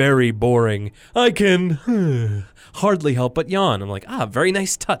is very boring. I can hardly help but yawn. I'm like, very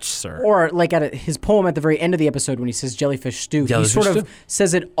nice touch, sir. Or at his poem at the very end of the episode when he says jellyfish stew, he sort of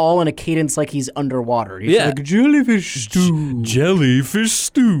says it all in a cadence like he's underwater. He's like, jellyfish stew. Jellyfish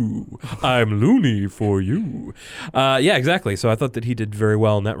stew. I'm loony for you. Yeah, exactly. So I thought that he did very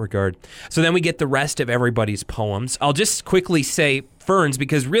well in that regard. So then we get the rest of everybody's poems. I'll just quickly say Fern's,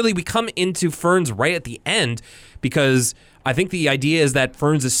 because really we come into Fern's right at the end, because I think the idea is that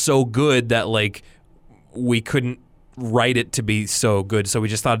Fern's is so good that we couldn't write it to be so good, so we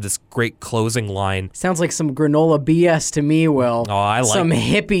just thought of this great closing line. Sounds like some granola BS to me, Will. Oh, I like some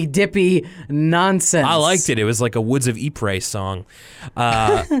hippy-dippy nonsense. I liked it. It was like a Woods of Ypres song.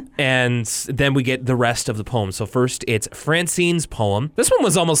 And then we get the rest of the poem. So first, it's Francine's poem. This one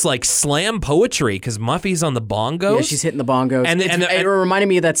was almost like slam poetry, because Muffy's on the bongos. Yeah, she's hitting the bongos. And it reminded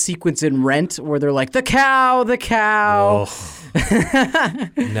me of that sequence in Rent where they're like, the cow. Oh.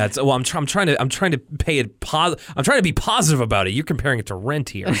 Nuts. Well, I'm trying to be positive about it. You're comparing it to Rent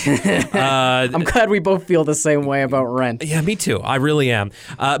here. I'm glad we both feel the same way about Rent. Yeah, me too. I really am.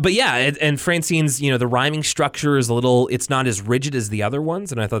 But yeah, and Francine's, the rhyming structure is it's not as rigid as the other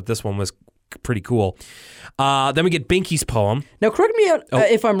ones, and I thought this one was pretty cool. Then we get Binky's poem. Now, correct me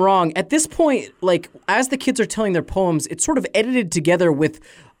if I'm wrong. At this point, as the kids are telling their poems, it's sort of edited together with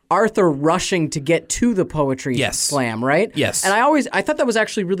Arthur rushing to get to the poetry slam, right? Yes. And I thought that was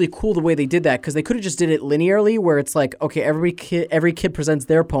actually really cool the way they did that, because they could have just did it linearly, where it's like, okay, every kid presents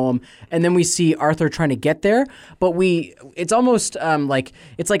their poem, and then we see Arthur trying to get there. But it's almost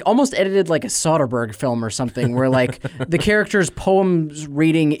almost edited like a Soderbergh film or something, where the character's poems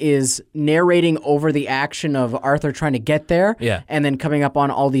reading is narrating over the action of Arthur trying to get there, and then coming up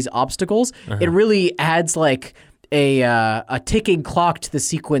on all these obstacles. It really adds a ticking clock to the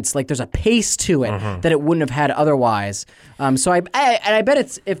sequence. There's a pace to it that it wouldn't have had otherwise. So I bet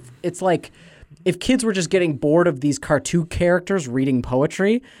it's if kids were just getting bored of these cartoon characters reading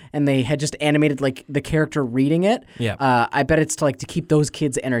poetry and they had just animated like the character reading it, I bet it's to keep those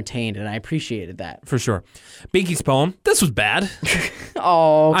kids entertained, and I appreciated that. For sure. Binky's poem, this was bad.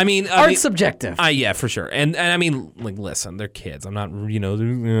 Oh, art's subjective. Yeah, for sure. And I mean, listen, they're kids. I'm not,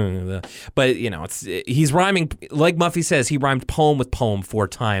 but he's rhyming, like Muffy says, he rhymed poem with poem 4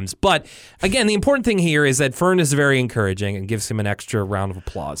 times. But again, the important thing here is that Fern is very encouraging and gives him an extra round of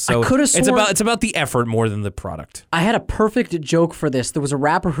applause. So it's about the effort more than the product. I had a perfect joke for this. There was a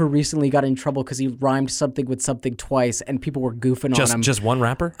rapper who recently got in trouble because he rhymed something with something twice, and people were goofing on him. Just one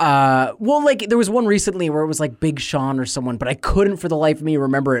rapper? There was one recently where it was like Big Sean or someone, but I couldn't for the life of me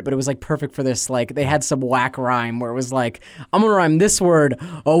remember it. But it was perfect for this. They had some whack rhyme where it was like, I'm gonna rhyme this word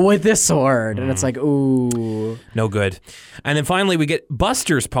with this word, and it's like, ooh, no good. And then finally we get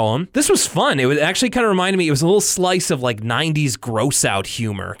Buster's poem. This was fun. It actually kind of reminded me. It was a little slice of 90s gross out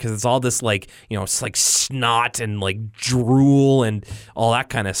humor because it's all this it's like snot and drool and all that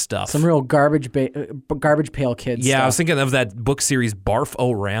kind of stuff. Some real garbage pail kids. Yeah, stuff. I was thinking of that book series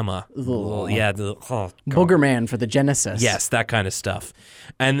Barf-O-Rama. Yeah, Boogerman for the Genesis. Yes, that kind of stuff.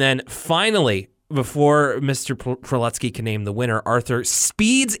 And then finally, before Mr. Proletsky can name the winner, Arthur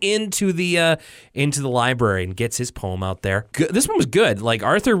speeds into the library and gets his poem out there. This one was good.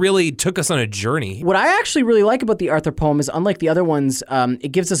 Arthur really took us on a journey. What I actually really like about the Arthur poem is, unlike the other ones,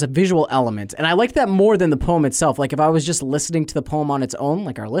 it gives us a visual element, and I like that more than the poem itself. If I was just listening to the poem on its own,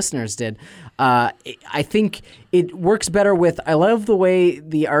 like our listeners did, I think it works better with. I love the way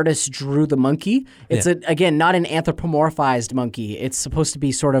the artist drew the monkey. It's again not an anthropomorphized monkey. It's supposed to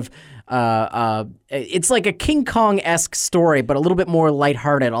be sort of. It's like a King Kong-esque story, but a little bit more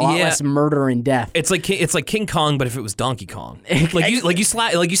lighthearted, a lot less murder and death. It's like King Kong, but if it was Donkey Kong. You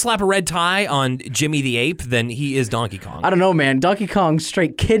slap a red tie on Jimmy the Ape, then he is Donkey Kong. I don't know, man. Donkey Kong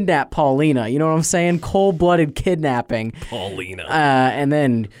straight kidnapped Paulina. You know what I'm saying? Cold-blooded kidnapping. Paulina. And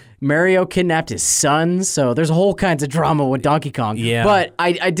then Mario kidnapped his son, so there's whole kinds of drama with Donkey Kong. Yeah. But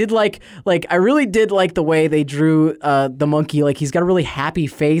I did I really did like the way they drew the monkey. He's got a really happy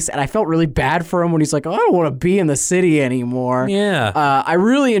face, and I felt really bad for him when he's like, oh, I don't want to be in the city anymore. Yeah. I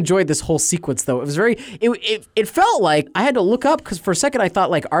really enjoyed this whole sequence, though. It was it felt like I had to look up, because for a second I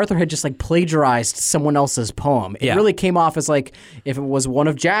thought Arthur had just plagiarized someone else's poem. It really came off as if it was one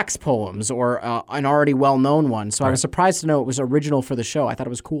of Jack's poems or an already well-known one. So I was surprised to know it was original for the show. I thought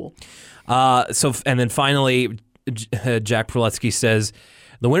it was cool. And then finally, Jack Proletsky says,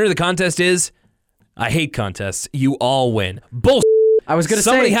 the winner of the contest is, I hate contests. You all win. Bullshit. I was going to say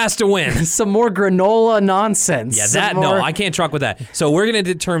somebody has to win. Some more granola nonsense. Yeah, no, I can't truck with that. So we're going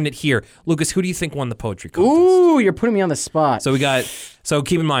to determine it here. Lucas, who do you think won the poetry contest? Ooh, you're putting me on the spot. So so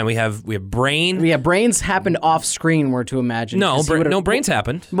keep in mind we have Brain. Yeah, Brains happened off screen, we're to imagine. No, Brains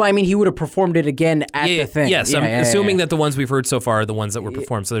happened. Well, I mean, he would have performed it again at the thing. Yes, I'm assuming that the ones we've heard so far are the ones that were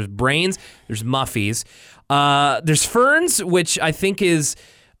performed. So there's Brains, there's Muffy's, there's Ferns, which I think is.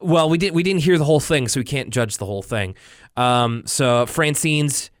 Well, we didn't hear the whole thing, so we can't judge the whole thing. So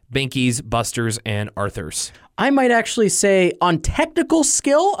Francine's, Binky's, Buster's, and Arthur's. I might actually say on technical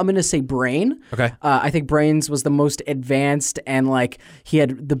skill, I'm going to say Brain. Okay. I think Brains was the most advanced and he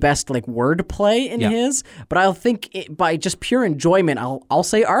had the best wordplay in his. But I'll think by just pure enjoyment, I'll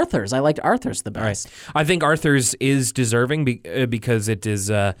say Arthur's. I liked Arthur's the best. Right. I think Arthur's is deserving because it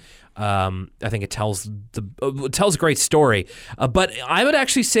is. I think it tells a great story. But I would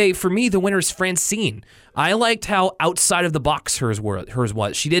actually say for me the winner is Francine. I liked how outside of the box hers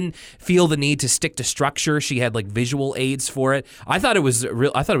was. She didn't feel the need to stick to structure. She had visual aids for it. I thought it was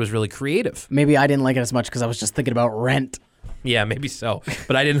really creative. Maybe I didn't like it as much because I was just thinking about Rent. Yeah, maybe so.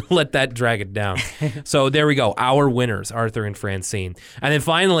 But I didn't let that drag it down. So there we go. Our winners, Arthur and Francine. And then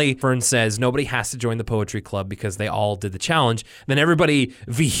finally, Fern says nobody has to join the poetry club because they all did the challenge. Then everybody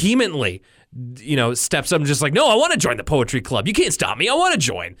vehemently, steps up and just no, I want to join the poetry club. You can't stop me. I want to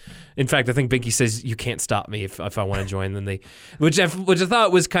join. In fact, I think Binky says you can't stop me if I want to join. Then which I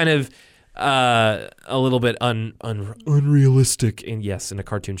thought was kind of a little bit unrealistic in a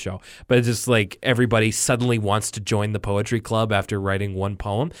cartoon show, but it's just everybody suddenly wants to join the poetry club after writing one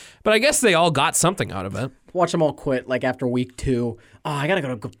poem, but I guess they all got something out of it. Watch them all quit after week 2. Oh, I gotta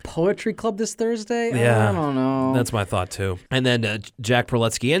go to poetry club this Thursday. Yeah, I don't know. That's my thought too. And then Jack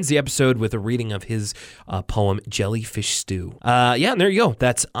Proletsky ends the episode with a reading of his poem Jellyfish Stew. And there you go.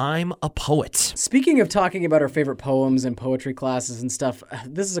 That's I'm a Poet. Speaking of talking about our favorite poems and poetry classes and stuff,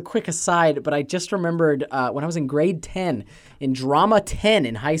 this is a quick aside, but I just remembered when I was in grade 10, in drama 10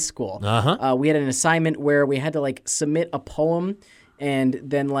 in high school, we had an assignment where we had to submit a poem and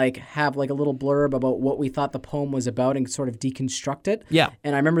then like have like a little blurb about what we thought the poem was about and sort of deconstruct it. Yeah.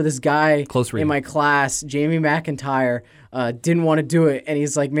 And I remember this guy Close reading. in my class, Jamie McIntyre, didn't want to do it. And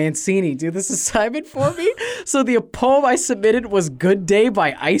he's like, Mancini, do this assignment for me. So the poem I submitted was Good Day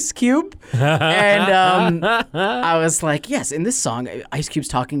by Ice Cube. And I was like, yes, in this song, Ice Cube's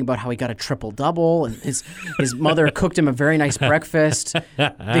talking about how he got a triple-double and his mother cooked him a very nice breakfast.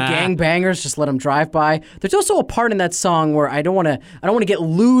 The gangbangers just let him drive by. There's also a part in that song where I don't want to get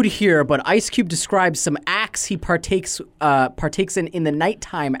lewd here, but Ice Cube describes some acts he partakes in the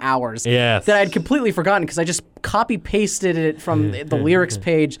nighttime hours. Yes. That I'd completely forgotten because I just copy-pasted it from the lyrics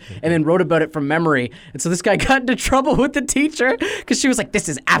page and then wrote about it from memory. And so this guy got into trouble with the teacher because she was like, this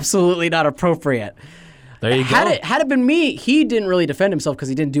is absolutely not appropriate. There you go. Had it been me, he didn't really defend himself because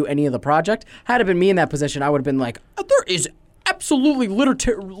he didn't do any of the project. Had it been me in that position, I would have been like, there is absolutely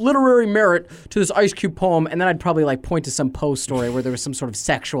literary merit to this Ice Cube poem, and then I'd probably like point to some Poe story where there was some sort of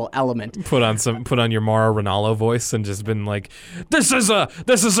sexual element. Put on your Mara Ronaldo voice and just been like, this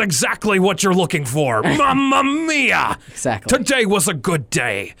is exactly what you're looking for. Mamma mia! Exactly. Today was a good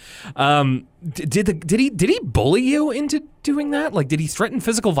day. Did he bully you into doing that? Like, did he threaten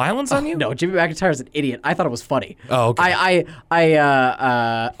physical violence on you? No, Jimmy McIntyre's an idiot. I thought it was funny. Oh, okay.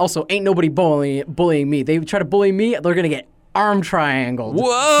 I also ain't nobody bullying me. They try to bully me, they're gonna get arm triangled.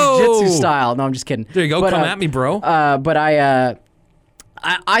 Whoa! Jiu-jitsu style. No, I'm just kidding. There you go. But, Come at me, bro. But I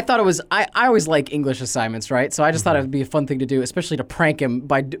thought it was. I always like English assignments, right? So I just thought it would be a fun thing to do, especially to prank him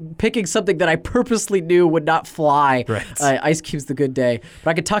by picking something that I purposely knew would not fly. Right. Ice Cube's The Good Day,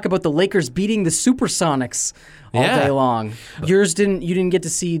 but I could talk about the Lakers beating the Supersonics all day long. You didn't get to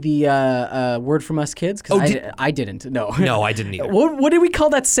see the Word From Us Kids? Because I didn't. No. No, I didn't either. What did we call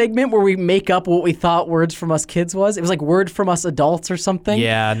that segment where we make up what we thought Words From Us Kids was? It was like Word From Us Adults or something.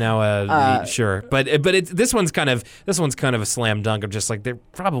 Yeah, no, sure, but this one's kind of a slam dunk of just like they're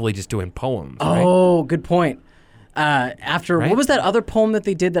probably just doing poems. Oh, good point. Right? What was that other poem that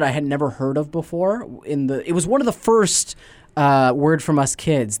they did that I had never heard of before? It was one of the first Word From Us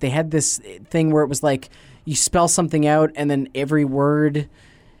Kids. They had this thing where it was like you spell something out and then every word.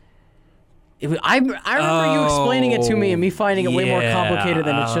 I remember you explaining it to me and me finding it way more complicated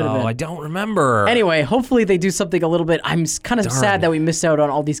than it should have been. I don't remember. Anyway, hopefully they do something a little bit. I'm kind of sad that we missed out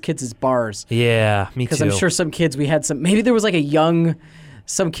on all these kids' bars. Yeah, me too. Because I'm sure some kids maybe there was like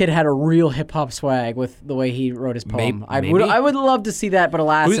some kid had a real hip hop swag with the way he wrote his poem. Maybe. I would love to see that, but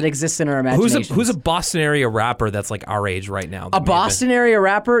alas, it exists in our imaginations. Who's a Boston area rapper that's like our age right now? A Boston area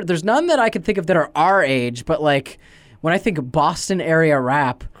rapper? There's none that I could think of that are our age, but like when I think of Boston area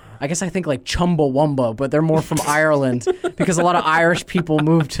rap, I guess I think like Chumbawamba, but they're more from Ireland because a lot of Irish people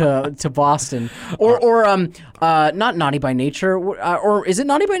moved to Boston. Or not Naughty by Nature, or is it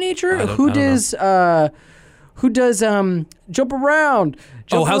Naughty by Nature? Who does Jump Around?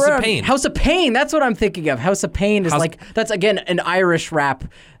 House of Pain. House of Pain, that's what I'm thinking of. House of Pain is that's again an Irish rap.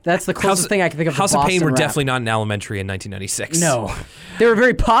 That's the closest thing I can think of. House to of Pain Boston were rap. definitely not in elementary in 1996. No. They were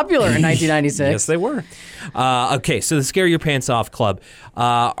very popular in 1996. Yes, they were. Okay, so the Scare Your Pants Off Club.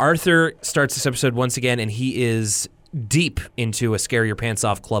 Arthur starts this episode once again, and he is deep into a Scare Your Pants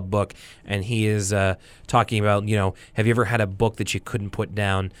Off Club book, and he is talking about, have you ever had a book that you couldn't put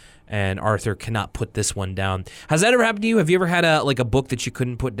down? And Arthur cannot put this one down. Has that ever happened to you? Have you ever had a book that you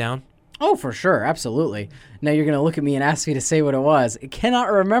couldn't put down? Oh, for sure, absolutely. Now you're gonna look at me and ask me to say what it was. I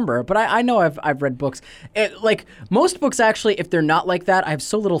cannot remember, but I know I've read books. Like most books, actually, if they're not like that, I have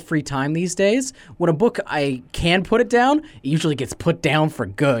so little free time these days. When a book I can put it down, it usually gets put down for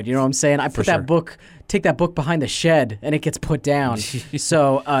good. You know what I'm saying? I put that book. Take that book behind the shed and it gets put down.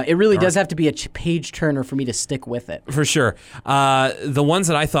 So it really does have to be a page turner for me to stick with it. For sure. The ones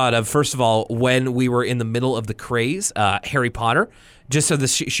that I thought of, first of all, when we were in the middle of the craze, Harry Potter. Just so the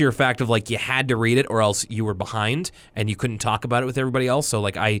sheer fact of like you had to read it or else you were behind and you couldn't talk about it with everybody else. So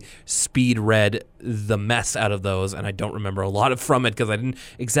like I speed read the mess out of those and I don't remember a lot from it because I didn't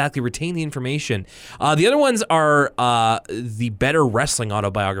exactly retain the information. The other ones are the better wrestling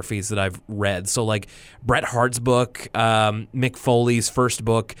autobiographies that I've read. So like Bret Hart's book, Mick Foley's first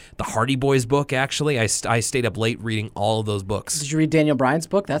book, the Hardy Boys book. Actually, I stayed up late reading all of those books. Did you read Daniel Bryan's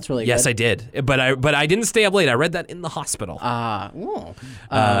book? That's really good. Yes, I did, but I didn't stay up late. I read that in the hospital.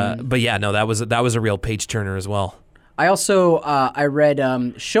 But yeah, no, that was a real page turner as well. I also I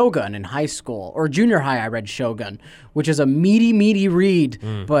read Shogun in high school or junior high. I read Shogun, which is a meaty read,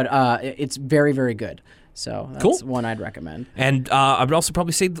 but it's very, very good. So that's Cool. one I'd recommend. And I would also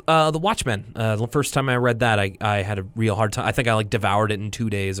probably say The Watchmen. The first time I read that, I had a real hard time. I think I devoured it in 2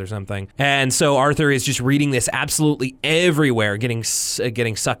 days or something. And so Arthur is just reading this absolutely everywhere, getting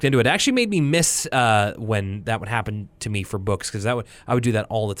sucked into it. It actually made me miss when that would happen to me for books, because I would do that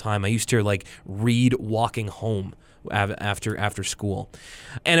all the time. I used to read walking home after school.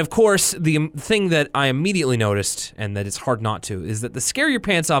 And of course, the thing that I immediately noticed, and that it's hard not to, is that the Scare Your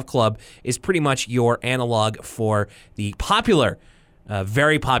Pants Off Club is pretty much your analog for the popular,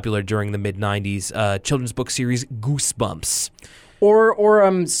 very popular during the mid-90s children's book series Goosebumps.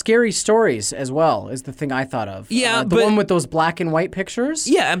 Or Scary Stories as well is the thing I thought of. Yeah, the one with those black and white pictures.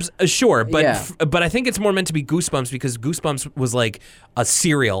 Yeah, sure, but Yeah. but I think it's more meant to be Goosebumps, because Goosebumps was like a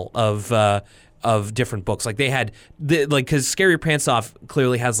serial of different books. Like they had, because Scare Your Pants Off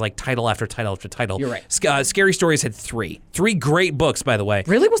clearly has title after title after title. You're right. Scary Stories had three great books, by the way.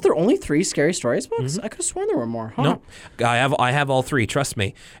 Really? Was there only 3 Scary Stories books? I could have sworn there were more. Huh? No, I have all 3. Trust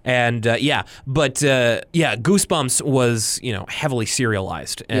me. And Goosebumps was heavily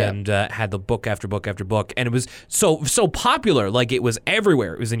serialized and had the book after book after book, and it was so popular. Like it was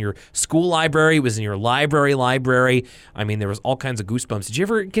everywhere. It was in your school library. It was in your library. I mean, there was all kinds of Goosebumps. Did you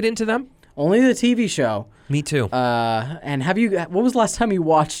ever get into them? Only the TV show. Me too. And what was the last time you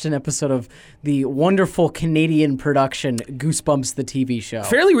watched an episode of the wonderful Canadian production Goosebumps, the TV show?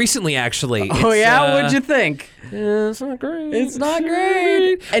 Fairly recently, actually. Oh, yeah? What'd you think? It's not great. It's not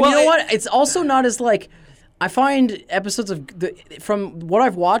great. And you know what? It's also not as I find episodes from what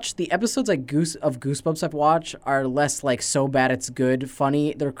I've watched, the episodes of Goosebumps I've watched are less so bad it's good,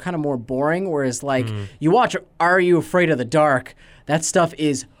 funny. They're kind of more boring, whereas you watch Are You Afraid of the Dark? That stuff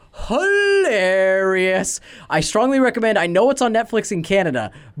is hilarious. I strongly recommend. I know it's on Netflix in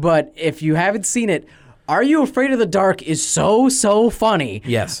Canada, but if you haven't seen it, Are You Afraid of the Dark is so funny.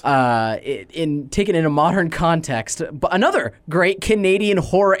 Yes. Taken in a modern context. But another great Canadian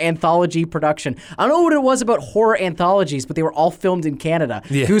horror anthology production. I don't know what it was about horror anthologies, but they were all filmed in Canada.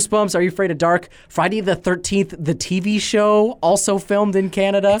 Yeah. Goosebumps, Are You Afraid of Dark? Friday the 13th, the TV show, also filmed in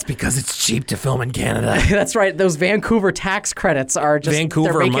Canada. It's because it's cheap to film in Canada. That's right. Those Vancouver tax credits are just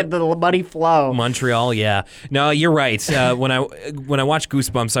they're making the money flow. Montreal, yeah. No, you're right. When I watched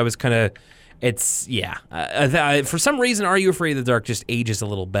Goosebumps, I was kind of. It's, for some reason, Are You Afraid of the Dark just ages a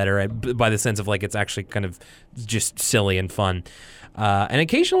little better by the sense of it's actually kind of just silly and fun. And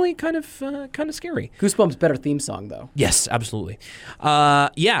occasionally kind of scary. Goosebumps better theme song, though. Yes, absolutely.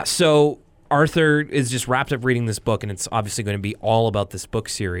 So Arthur is just wrapped up reading this book, and it's obviously going to be all about this book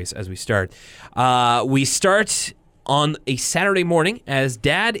series as we start. We start on a Saturday morning as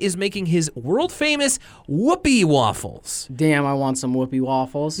Dad is making his world-famous Whoopie waffles. Damn, I want some Whoopie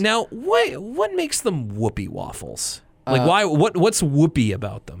waffles. Now, what makes them Whoopie waffles? Why? What's Whoopie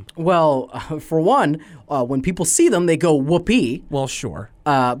about them? Well, for one, when people see them, they go Whoopie. Well, sure.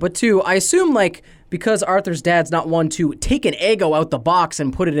 But two, I assume because Arthur's dad's not one to take an Eggo out the box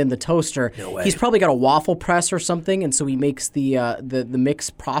and put it in the toaster. No way. He's probably got a waffle press or something, and so he makes the mix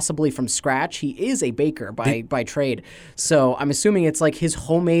possibly from scratch. He is a baker by trade, so I'm assuming it's his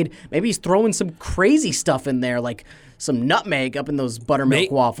homemade. Maybe he's throwing some crazy stuff in there, some nutmeg up in those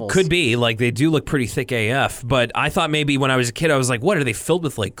buttermilk waffles. Could be. They do look pretty thick AF, but I thought maybe when I was a kid, I was what are they filled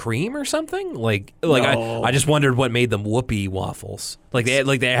with, cream or something? No. I just wondered what made them Whoopie waffles.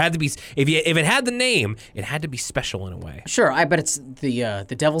 They had to be, if it had the name, it had to be special in a way. Sure, I bet it's the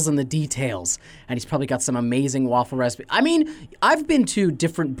devil's in the details, and he's probably got some amazing waffle recipe. I mean, I've been to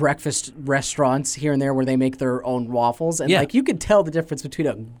different breakfast restaurants here and there where they make their own waffles, and you could tell the difference between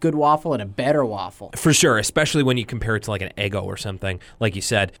a good waffle and a better waffle. For sure, especially when you compare it to an Eggo or something, like you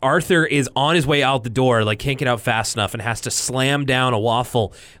said. Arthur is on his way out the door, can't get out fast enough, and has to slam down a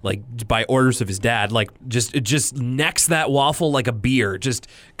waffle, by orders of his dad. Just necks that waffle like a beer. Just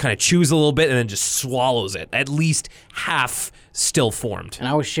kind of chews a little bit and then just swallows it. At least half still formed. And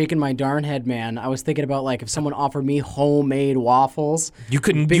I was shaking my darn head, man. I was thinking about if someone offered me homemade waffles,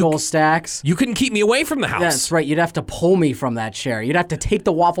 big old stacks. You couldn't keep me away from the house. That's right. You'd have to pull me from that chair. You'd have to take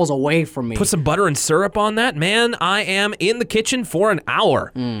the waffles away from me. Put some butter and syrup on that, man. I am in the kitchen for an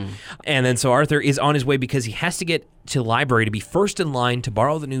hour. And then so Arthur is on his way because he has to get to the library to be first in line to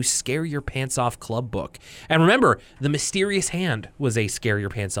borrow the new Scare Your Pants Off Club book. And remember, The Mysterious Hand was a Scare Your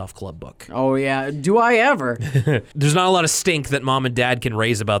Pants Off Club book. Oh, yeah. Do I ever? There's not a lot of stink that mom and dad can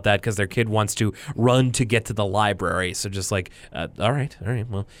raise about that because their kid wants to run to get to the library. So just all right,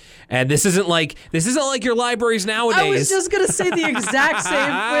 well. And this isn't like your libraries nowadays. I was just going to say the exact same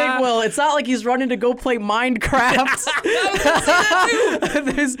thing, Will. It's not like he's running to go play Minecraft.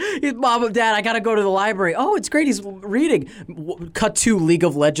 Mom and dad, I got to go to the library. Oh, it's great. He's reading. Cut to League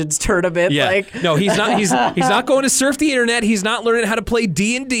of Legends tournament. Yeah. Like, No, he's not. He's not going to surf the internet. He's not learning how to play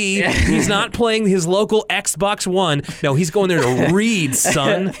D&D. He's not playing his local Xbox One. No, he's going there to read,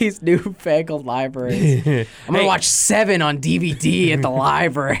 son. these newfangled libraries. I'm gonna watch 7 on DVD at the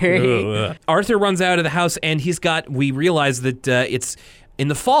library. Arthur runs out of the house, and we realize that it's in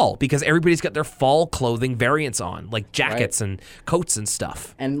the fall because everybody's got their fall clothing variants on, like jackets and coats and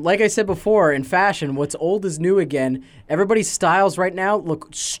stuff. And like I said before, in fashion, what's old is new again. Everybody's styles right now look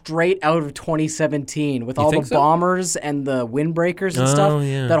straight out of 2017 with all the bombers and the windbreakers and stuff.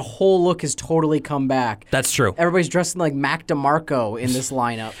 Yeah. That whole look has totally come back. That's true. Everybody's dressing like Mac DeMarco in this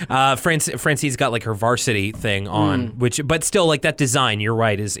lineup. Francine's got like her varsity thing on, but still like that design, you're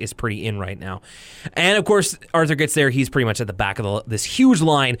right, is pretty in right now. And of course, Arthur gets there. He's pretty much at the back of this huge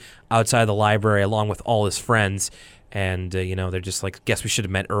line outside the library along with all his friends. And, they're just like, guess we should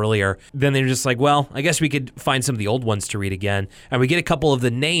have met earlier. Then they're just like, well, I guess we could find some of the old ones to read again. And we get a couple of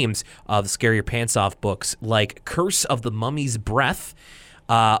the names of the Scare Your Pants Off books, like Curse of the Mummy's Breath,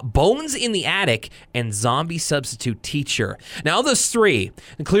 Bones in the Attic, and Zombie Substitute Teacher. Now, of those 3,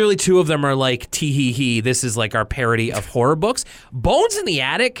 and clearly 2 of them are like, tee-hee-hee, this is like our parody of horror books. Bones in the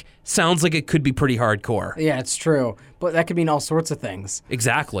Attic sounds like it could be pretty hardcore. Yeah, it's true. But that could mean all sorts of things.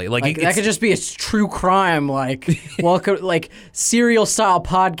 Exactly. Like that could just be a true crime, like serial style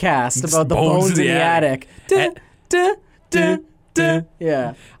podcast about the bones in the attic.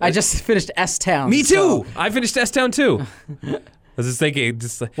 Yeah. I just finished S-Town. Me too. I finished S-Town too. I was just thinking,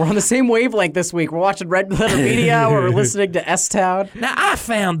 we're on the same wavelength this week. We're watching Red Letter Media. We're listening to S-Town. Now, I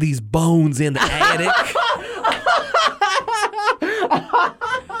found these bones in the attic.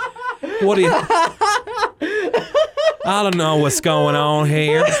 What do you... I don't know what's going on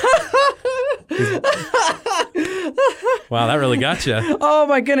here. Wow, that really got you. Oh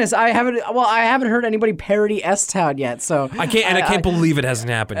my goodness, I haven't heard anybody parody S-Town yet, so I can't believe it hasn't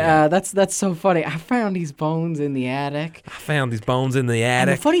happened yet. That's so funny. I found these bones in the attic. And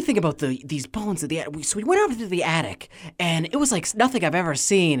the funny thing about these bones in the attic, so we went over to the attic, and it was like nothing I've ever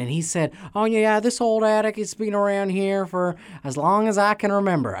seen. And he said, "Oh yeah, this old attic has been around here for as long as I can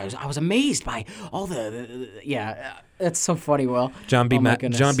remember." I was amazed by all It's so funny, Will. John B.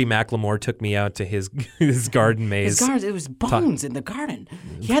 McLemore took me out to his garden maze. It was bones in the garden.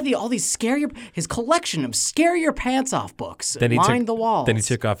 He had all these his collection of Scare Your Pants Off books lined the walls. Then he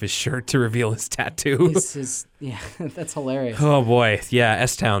took off his shirt to reveal his tattoo. That's hilarious. Oh boy, yeah,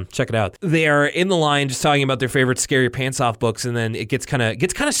 S-Town, check it out. They are in the line just talking about their favorite Scare Your Pants Off books, and then it gets kind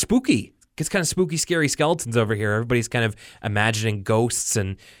of spooky. Gets kind of spooky, scary skeletons over here. Everybody's kind of imagining ghosts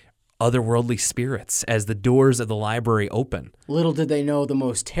and otherworldly spirits as the doors of the library open. Little did they know the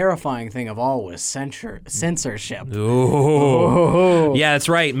most terrifying thing of all was censorship. Oh. Yeah, that's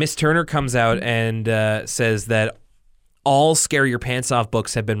right. Miss Turner comes out and says that all Scare Your Pants Off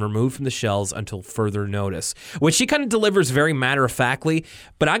books have been removed from the shelves until further notice, which she kind of delivers very matter-of-factly.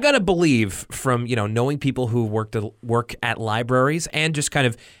 But I gotta believe from knowing people who work at libraries and just kind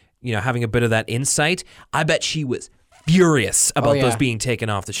of having a bit of that insight, I bet she was furious about those being taken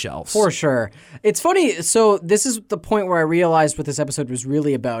off the shelves. For sure. It's funny. So this is the point where I realized what this episode was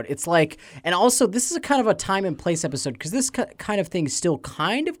really about. It's like, and also this is a kind of a time and place episode because this kind of thing still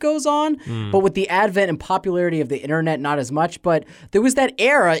kind of goes on, but with the advent and popularity of the internet, not as much. But there was that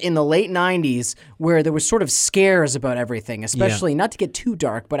era in the late 90s where there was sort of scares about everything, especially not to get too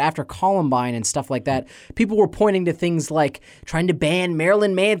dark, but after Columbine and stuff like that, people were pointing to things like trying to ban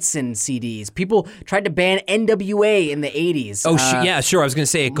Marilyn Manson CDs. People tried to ban NWA in the 80s. Oh, yeah, sure. I was going to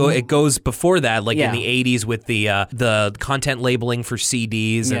say it goes before that, like in the 80s with the content labeling for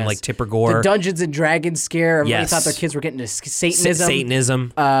CDs and like Tipper Gore. The Dungeons and Dragons scare. Everybody thought their kids were getting into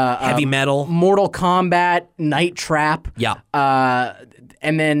Satanism. Heavy metal. Mortal Kombat, Night Trap. Yeah.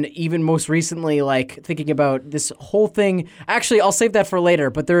 And then even most recently, like thinking about this whole thing. Actually, I'll save that for later.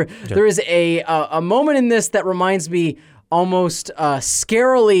 But there is a moment in this that reminds me almost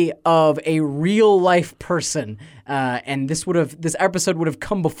scarily of a real life person. And this episode would have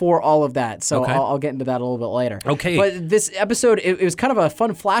come before all of that. So I'll get into that a little bit later. Okay. But this episode, it was kind of a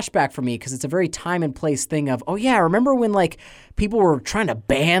fun flashback for me because it's a very time and place thing of, remember when like people were trying to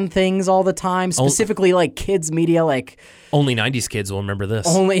ban things all the time, specifically like kids media, like only 90s kids will remember this.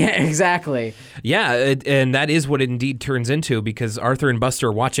 Exactly. Yeah, and that is what it indeed turns into because Arthur and Buster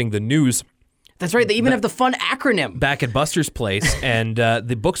are watching the news. That's right. They even have the fun acronym. Back at Buster's place, and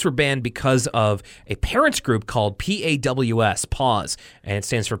the books were banned because of a parents group called PAWS, PAWS, and it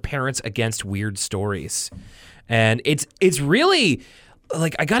stands for Parents Against Weird Stories. And it's really,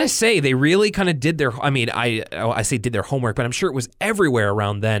 like, I gotta say, they really kind of did their, I say did their homework, but I'm sure it was everywhere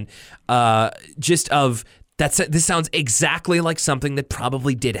around then, just of This sounds exactly like something that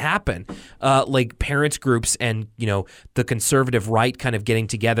probably did happen. Like parents groups and, the conservative right kind of getting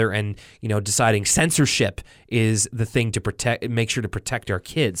together and, deciding censorship is the thing to make sure to protect our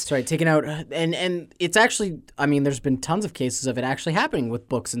kids. That's right, taking out, and it's actually, there's been tons of cases of it actually happening with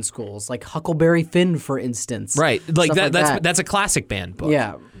books in schools, like Huckleberry Finn, for instance. Right, like that's a classic band book.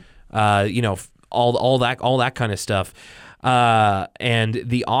 Yeah. All that kind of stuff. And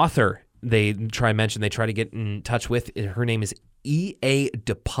the author they try to get in touch with, her name is E.A.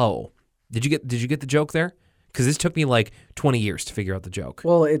 DePoe. Did you get the joke there? Because this took me like 20 years to figure out the joke.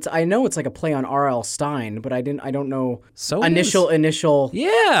 Well, I know it's like a play on R.L. Stein, but I don't know. So initial.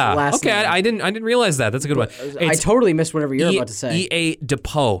 Yeah. Last okay. name. I didn't realize that. That's a good one. I totally missed whatever you're about to say. E.A.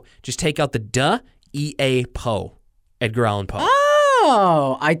 DePoe. Just take out the duh. E.A. Poe. Edgar Allan Poe.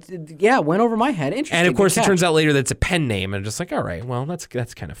 Oh, went over my head. Interesting. And of course, it turns out later that it's a pen name, and I'm just like, all right, well, that's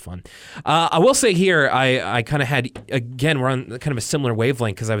kind of fun. I will say here, I kind of had, again, we're on kind of a similar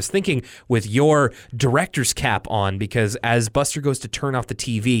wavelength, because I was thinking with your director's cap on, because as Buster goes to turn off the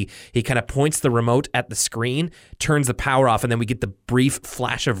TV, he kind of points the remote at the screen, turns the power off, and then we get the brief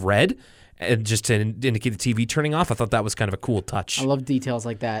flash of red. And just to indicate the TV turning off. I thought that was kind of a cool touch. I love details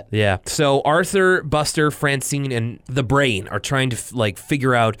like that. Yeah. So Arthur, Buster, Francine, and the Brain are trying to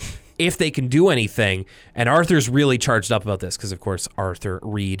figure out if they can do anything. And Arthur's really charged up about this because, of course, Arthur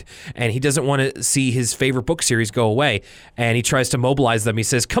Reed. And he doesn't want to see his favorite book series go away. And he tries to mobilize them. He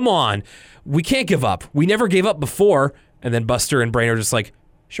says, come on, we can't give up. We never gave up before. And then Buster and Brain are just like,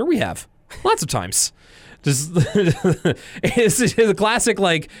 sure we have. Lots of times. Just it's a classic,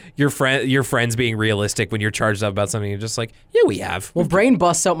 like your friends being realistic when you're charged up about something. You're just like, yeah, we have. Well, Brain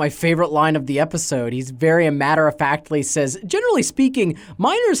busts out my favorite line of the episode. He's very matter-of-factly says, generally speaking,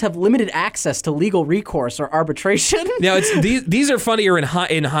 minors have limited access to legal recourse or arbitration. Now, these are funnier in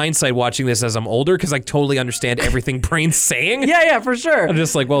hindsight watching this as I'm older, because I totally understand everything Brain's saying. Yeah, for sure. I'm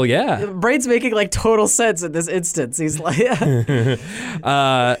just like, well, yeah. Brain's making like total sense in this instance. He's like,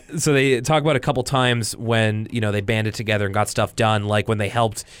 so they talk about a couple times when, they banded together and got stuff done, like when they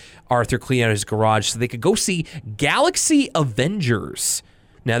helped Arthur clean out his garage so they could go see Galaxy Avengers.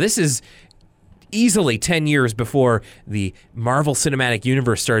 Now, this is easily 10 years before the Marvel Cinematic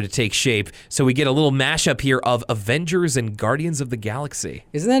Universe started to take shape, so we get a little mashup here of Avengers and Guardians of the Galaxy.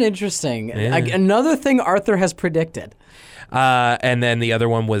 Isn't that interesting? Yeah. Another thing Arthur has predicted. And then the other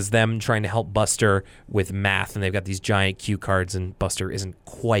one was them trying to help Buster with math, and they've got these giant cue cards, and Buster isn't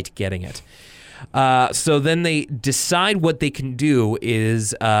quite getting it. So then they decide what they can do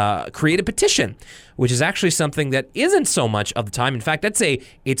is create a petition, which is actually something that isn't so much of the time. In fact, I'd say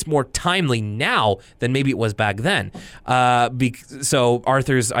it's more timely now than maybe it was back then. So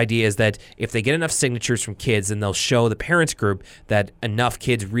Arthur's idea is that if they get enough signatures from kids, then they'll show the parents group that enough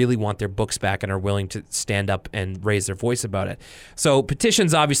kids really want their books back and are willing to stand up and raise their voice about it. So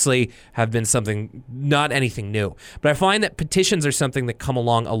petitions obviously have been something, not anything new. But I find that petitions are something that come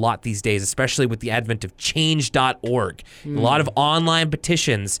along a lot these days, especially with the advent of change.org. A lot of online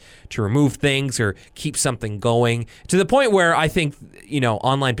petitions to remove things or keep something going, to the point where I think,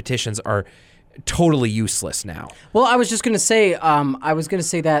 online petitions are totally useless now. Well, I was just going to say,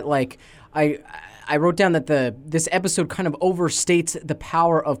 that, like, I wrote down that this episode kind of overstates the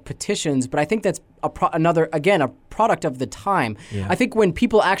power of petitions, but I think that's a product of the time. Yeah. I think when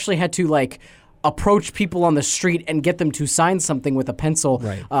people actually had to, like, approach people on the street and get them to sign something with a pencil,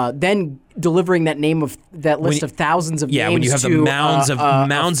 right. Then delivering that list of thousands of names. When you have the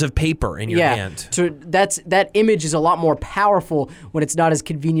mounds of paper in your hand. That image is a lot more powerful when it's not as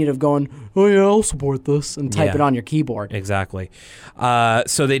convenient of going, oh yeah, I'll support this, and type it on your keyboard. Exactly.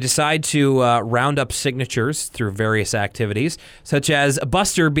 So they decide to round up signatures through various activities, such as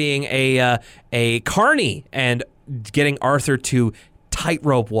Buster being a carny and getting Arthur to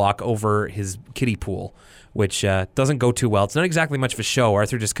tightrope walk over his kiddie pool, which doesn't go too well. It's not exactly much of a show.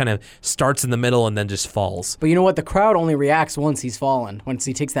 Arthur just kind of starts in the middle and then just falls. But you know what? The crowd only reacts once he's fallen, once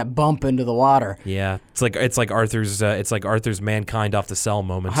he takes that bump into the water. Yeah, it's like Arthur's Mankind off the cell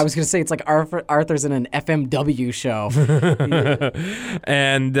moment. I was gonna say it's like Arthur's in an FMW show.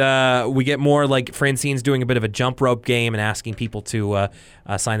 And we get more like Francine's doing a bit of a jump rope game and asking people to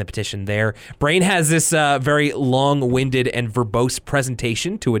sign the petition there. Brain has this very long-winded and verbose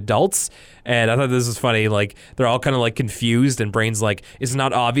presentation to adults, and I thought this was funny. Like, they're all kind of like confused, and Brain's like, "Is it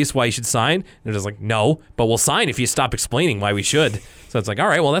not obvious why you should sign?" And they're just like, "No, but we'll sign if you stop explaining why we should." So it's like, all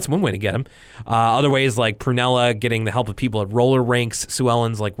right, well, that's one way to get him. Other ways, like Prunella getting the help of people at roller rinks, Sue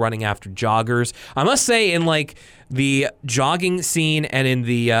Ellen's like running after joggers. I must say, in like the jogging scene and in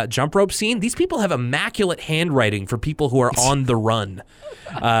the jump rope scene, these people have immaculate handwriting for people who are on the run.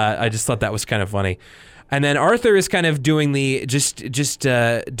 I just thought that was kind of funny. And then Arthur is kind of doing the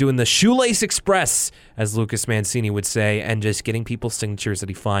doing the shoelace express, as Lucas Mancini would say, and just getting people's signatures that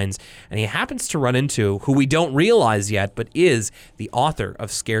he finds. And he happens to run into who we don't realize yet, but is the author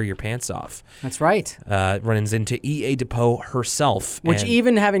of Scare Your Pants Off. That's right. Runs into E.A. Depew herself. Which,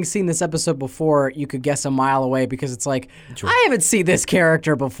 even having seen this episode before, you could guess a mile away, because it's like, I haven't seen this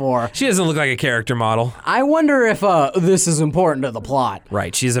character before. She doesn't look like a character model. I wonder if this is important to the plot.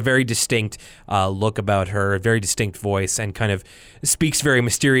 Right. She has a very distinct look about her, a very distinct voice, and kind of speaks very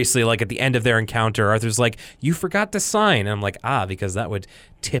mysteriously. Like at the end of their encounter, Arthur's like, "You forgot to sign." And I'm like, because that would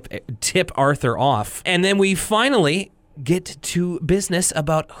tip Arthur off. And then we finally get to business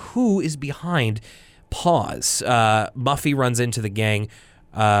about who is behind Paws. Muffy runs into the gang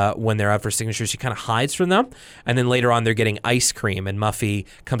when they're out for signatures. She kind of hides from them, and then later on they're getting ice cream, and Muffy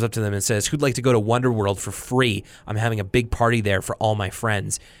comes up to them and says, "Who'd like to go to Wonderworld for free? I'm having a big party there for all my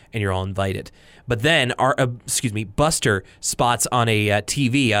friends, and you're all invited." But then Buster spots on a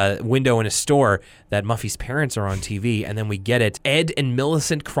TV, a window in a store, that Muffy's parents are on TV, and then we get it. Ed and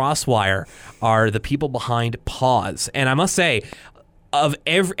Millicent Crosswire are the people behind Paws. And I must say, of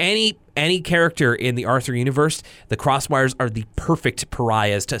any character in the Arthur universe, the Crosswires are the perfect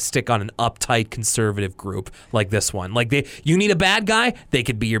pariahs to stick on an uptight conservative group like this one. Like, you need a bad guy, they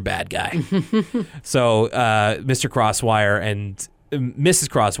could be your bad guy. So Mr. Crosswire and Mrs.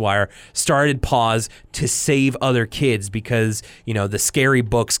 Crosswire started Paws to save other kids because, the scary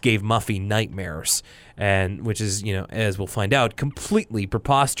books gave Muffy nightmares, and which is, as we'll find out, completely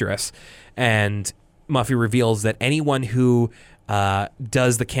preposterous. And Muffy reveals that anyone who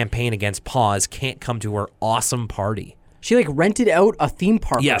does the campaign against Paws can't come to her awesome party. She rented out a theme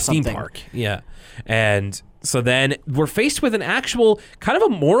park or something. Theme park. Yeah. And so then we're faced with an actual kind of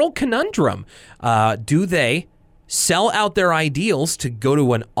a moral conundrum. Do they sell out their ideals to go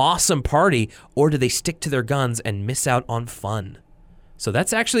to an awesome party, or do they stick to their guns and miss out on fun? So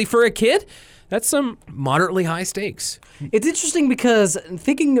that's actually, for a kid, that's some moderately high stakes. It's interesting because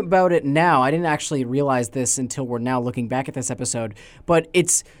thinking about it now, I didn't actually realize this until we're now looking back at this episode, but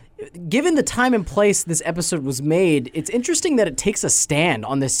given the time and place this episode was made, it's interesting that it takes a stand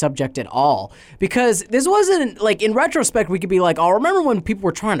on this subject at all. Because this wasn't, in retrospect, we could be like, remember when people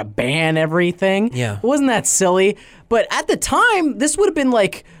were trying to ban everything? Yeah. Wasn't that silly? But at the time, this would have been,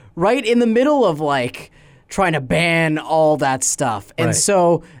 right in the middle of, trying to ban all that stuff. And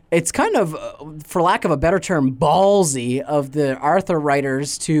so it's kind of, for lack of a better term, ballsy of the Arthur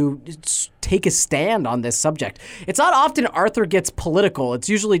writers to take a stand on this subject. It's not often Arthur gets political. It's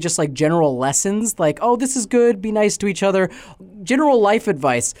usually just general lessons, this is good, be nice to each other, general life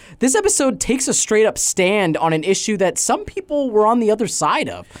advice. This episode takes a straight up stand on an issue that some people were on the other side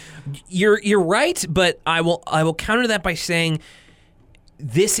of. You're right, but I will counter that by saying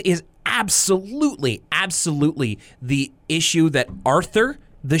this is absolutely the issue that Arthur,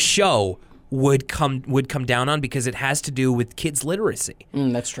 the show, would come down on, because it has to do with kids' literacy.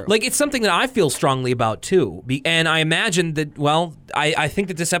 That's true. It's something that I feel strongly about too. And I imagine that, I think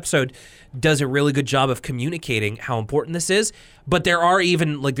that this episode does a really good job of communicating how important this is, but there are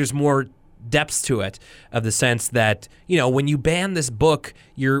even, there's more depths to it, of the sense that, when you ban this book,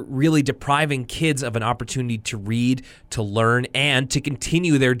 you're really depriving kids of an opportunity to read, to learn, and to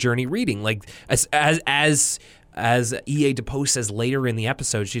continue their journey reading. As E.A. Depew says later in the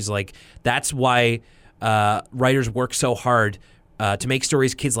episode, she's like, that's why writers work so hard to make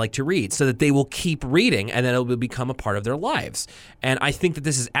stories kids like to read, so that they will keep reading and then it will become a part of their lives. And I think that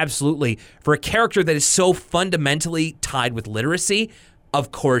this is absolutely, for a character that is so fundamentally tied with literacy,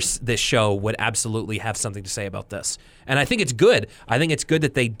 of course this show would absolutely have something to say about this. And I think it's good. I think it's good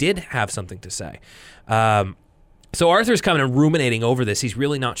that they did have something to say. So Arthur's kind of ruminating over this. He's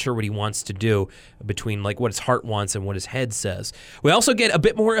really not sure what he wants to do between what his heart wants and what his head says. We also get a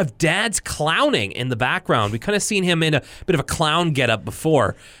bit more of Dad's clowning in the background. We kind of seen him in a bit of a clown getup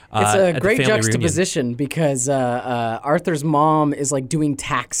before. It's a great juxtaposition because Arthur's mom is doing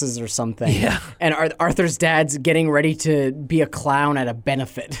taxes or something. Yeah. And Arthur's dad's getting ready to be a clown at a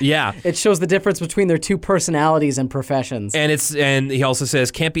benefit. Yeah. It shows the difference between their two personalities and professions. And he also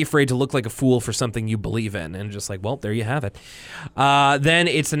says, can't be afraid to look like a fool for something you believe in. And just well, there you have it. Then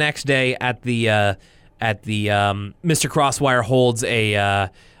it's the next day at the Mr. Crosswire holds a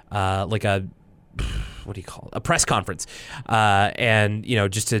what do you call it? A press conference, and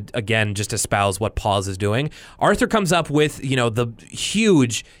just to espouse what Paws is doing. Arthur comes up with the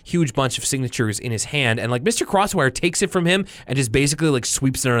huge bunch of signatures in his hand, and like Mr. Crosswire takes it from him and just basically like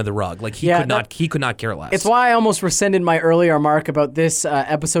sweeps it under the rug. Like he could not care less. It's why I almost rescinded my earlier remark about this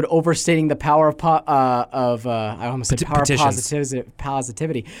episode overstating the power of I almost said power of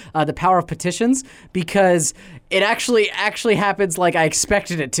positivity, the power of petitions, because it actually happens like I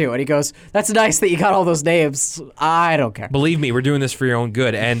expected it to. And he goes, "That's nice that you got all those names. I don't care. Believe me, we're doing this for your own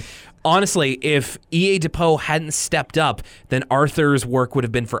good." And honestly, if E.A. Depew hadn't stepped up, then Arthur's work would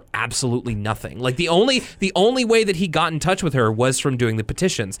have been for absolutely nothing. Like the only way that he got in touch with her was from doing the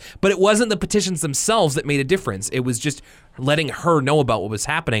petitions. But it wasn't the petitions themselves that made a difference. It was just letting her know about what was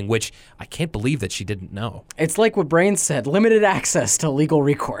happening, which I can't believe that she didn't know. It's like what Brain said: limited access to legal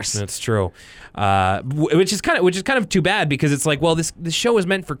recourse. That's true, which is kind of too bad, because it's like, well, this show is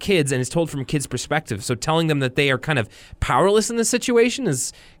meant for kids and it's told from a kid's perspective. So telling them that they are kind of powerless in this situation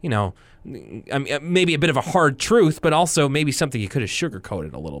is, maybe a bit of a hard truth, but also maybe something you could have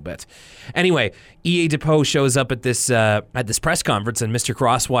sugarcoated a little bit. Anyway, E.A. Depew shows up at this press conference, and Mr.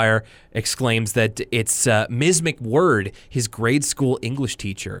 Crosswire exclaims that it's Ms. McWord, his grade school English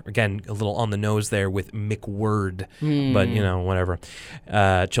teacher. Again, a little on the nose there with McWord, but whatever.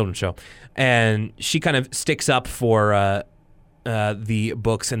 Children's show. And she kind of sticks up for the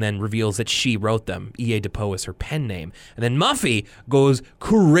books and then reveals that she wrote them. E.A. Depew is her pen name. And then Muffy goes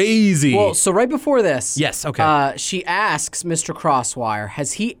crazy. Well, so right before this, yes, okay. She asks Mr. Crosswire,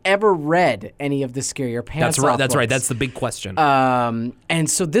 has he ever read any of the Scare Your Pants Off That's books? right. That's the big question. And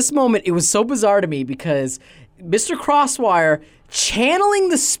so this moment, it was so bizarre to me because Mr. Crosswire, channeling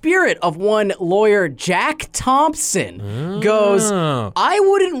the spirit of one lawyer, Jack Thompson, goes, "I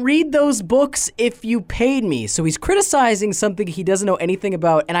wouldn't read those books if you paid me." So he's criticizing something he doesn't know anything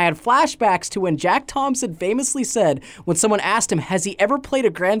about. And I had flashbacks to when Jack Thompson famously said, when someone asked him, has he ever played a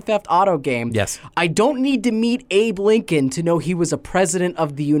Grand Theft Auto game? Yes. "I don't need to meet Abe Lincoln to know he was a president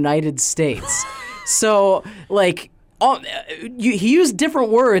of the United States." So, like, he used different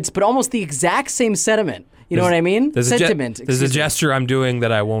words, but almost the exact same sentiment. You know what I mean? Sentiment. There's a gesture I'm doing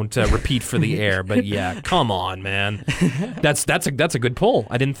that I won't repeat for the air, but yeah, come on, man. That's a good pull.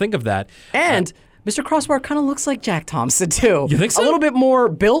 I didn't think of that. And Mr. Crosswire kind of looks like Jack Thompson too. You think so? A little bit more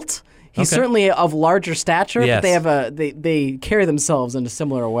built. He's Okay. certainly of larger stature, Yes. but they carry themselves in a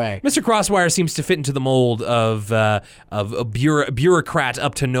similar way. Mr. Crosswire seems to fit into the mold of a bureaucrat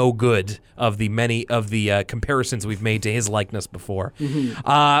up to no good of the many of the comparisons we've made to his likeness before.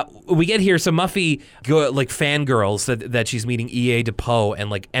 Mm-hmm. We get here, so Muffy fangirls that she's meeting E.A. Depew and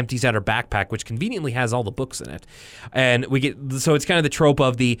like empties out her backpack, which conveniently has all the books in it. And so it's kind of the trope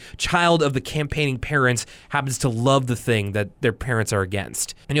of the child of the campaigning parents happens to love the thing that their parents are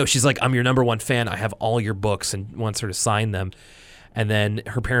against. And she's like, "I'm your number one fan. I have all your books," and wants her to sign them. And then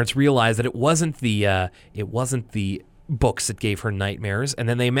her parents realize that it wasn't the books that gave her nightmares. And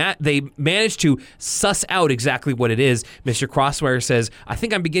then they manage to suss out exactly what it is. Mr. Crosswire says, "I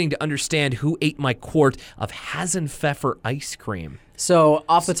think I'm beginning to understand who ate my quart of Hasenpfeffer ice cream." So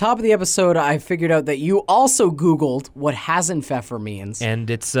off the top of the episode, I figured out that you also Googled what Hasenpfeffer means. And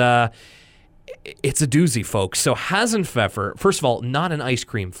it's a doozy, folks. So Hasenpfeffer, first of all, not an ice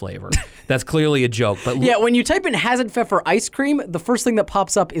cream flavor. That's clearly a joke. But Yeah, when you type in Hasenpfeffer ice cream, the first thing that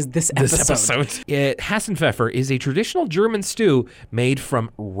pops up is this episode. Hasenpfeffer is a traditional German stew made from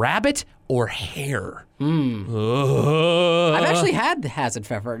rabbit or hare. I've actually had the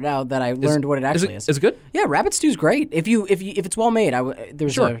Hasenpfeffer now that I learned what it actually is. Is it good? Yeah, rabbit stew's great. If it's well made,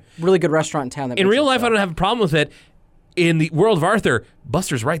 there's a really good restaurant in town that In makes real it, life, so. I don't have a problem with it. In the world of Arthur,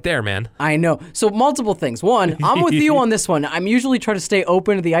 Buster's right there, man. I know. So multiple things. One, I'm with you on this one. I'm usually trying to stay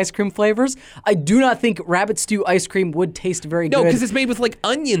open to the ice cream flavors. I do not think rabbit stew ice cream would taste very good. No, because it's made with like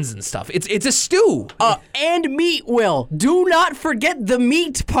onions and stuff. It's a stew. And meat, Will. Do not forget the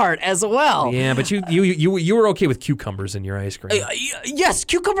meat part as well. Yeah, but you were okay with cucumbers in your ice cream. Yes,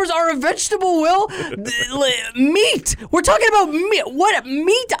 cucumbers are a vegetable, Will. Meat. We're talking about meat. What?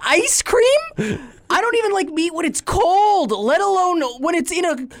 Meat ice cream? I don't even like meat when it's cold, let alone when it's in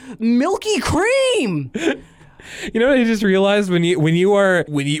a milky cream. You know what I just realized? When you are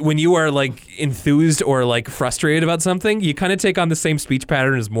like enthused or like frustrated about something, you kind of take on the same speech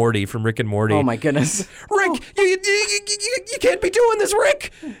pattern as Morty from Rick and Morty. Oh my goodness, Rick, you can't be doing this,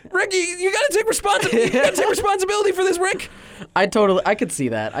 Rick. Rick, you gotta take responsibility for this, Rick. I could see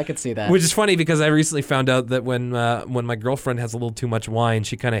that. Which is funny because I recently found out that when my girlfriend has a little too much wine,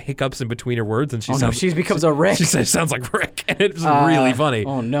 she kind of hiccups in between her words and she becomes a Rick. She sounds like Rick, and it's really funny.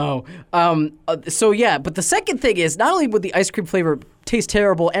 Oh no. So yeah, but the second thing is not only would the ice cream flavor taste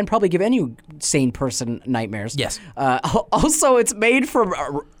terrible and probably give any sane person nightmares. Yes. Also, it's made from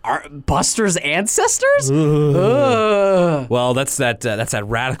Buster's ancestors? Ugh. Well, that's that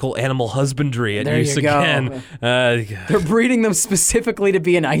radical animal husbandry at There use you go. again. They're breeding them specifically to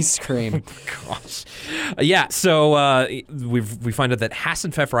be an ice cream. Gosh. Yeah, so we find out that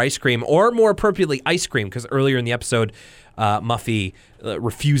Hassan Pfeffer ice cream, or more appropriately, ice cream, because earlier in the episode, Muffy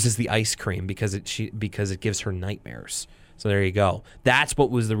refuses the ice cream because it gives her nightmares. So there you go. That's what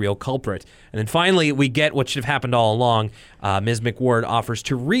was the real culprit. And then finally, we get what should have happened all along. Ms. McWhird offers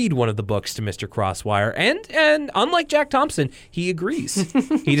to read one of the books to Mr. Crosswire, and unlike Jack Thompson, he agrees.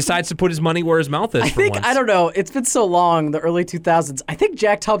 He decides to put his money where his mouth is. I don't know. It's been so long, the early 2000s. I think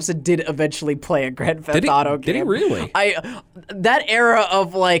Jack Thompson did eventually play a Grand Theft Auto game. Did he really? That era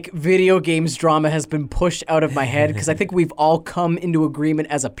of like video games drama has been pushed out of my head because I think we've all come into agreement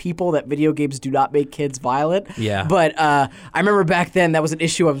as a people that video games do not make kids violent. Yeah. But I remember back then that was an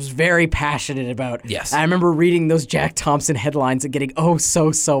issue I was very passionate about. Yes. I remember reading those Jack Thompson headlines and getting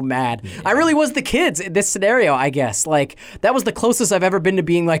so mad. Yeah. I really was the kids in this scenario, I guess. Like, that was the closest I've ever been to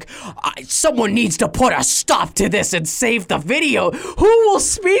being like, someone needs to put a stop to this and save the video. Who will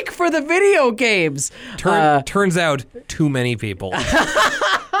speak for the video games? Turns out too many people.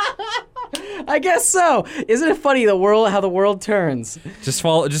 I guess so. Isn't it funny how the world turns? Just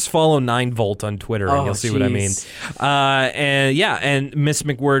follow 9 Volt on Twitter and you'll see what I mean. And Miss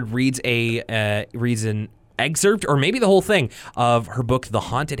McWhird reads an excerpt, or maybe the whole thing, of her book, The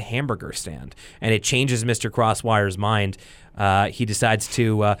Haunted Hamburger Stand, and it changes Mr. Crosswire's mind. He decides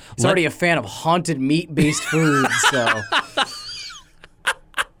to. He's already a fan of haunted meat-based foods, so.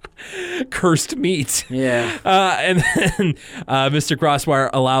 Cursed meat. Yeah. And then Mr. Crosswire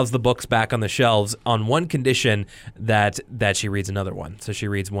allows the books back on the shelves on one condition, that she reads another one. So she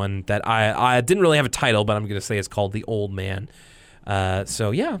reads one that I didn't really have a title, but I'm going to say it's called The Old Man.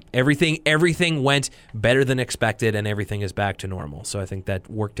 So yeah, everything went better than expected, and everything is back to normal. So I think that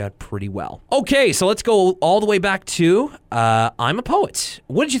worked out pretty well. Okay, so let's go all the way back to I'm a Poet.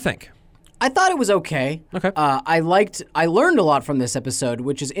 What did you think? I thought it was okay. Okay. I learned a lot from this episode,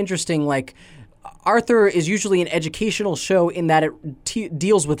 which is interesting. Like, Arthur is usually an educational show in that it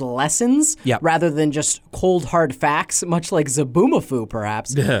deals with lessons rather than just cold, hard facts, much like Zaboomafoo,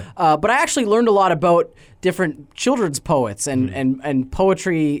 perhaps. But I actually learned a lot about different children's poets and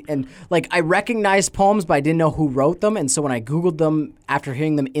poetry, and like I recognized poems, but I didn't know who wrote them, and so when I Googled them after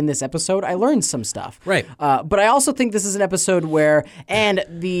hearing them in this episode, I learned some stuff. Right. But I also think this is an episode where, and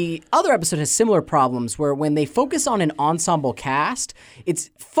the other episode has similar problems, where when they focus on an ensemble cast, it's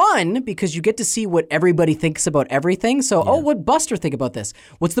fun because you get to see what everybody thinks about everything. So, what Buster think about this?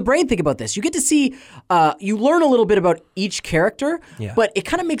 What's the brain think about this? You get to see, you learn a little bit about each character, but it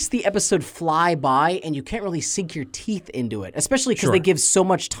kind of makes the episode fly by, and you can't really sink your teeth into it, especially because they give so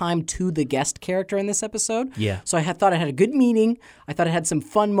much time to the guest character in this episode. Yeah. So I thought it had a good meaning. I thought it had some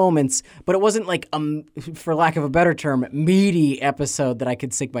fun moments, but it wasn't like, for lack of a better term, meaty episode that I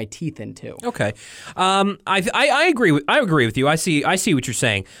could sink my teeth into. Okay, I agree with you. I see what you're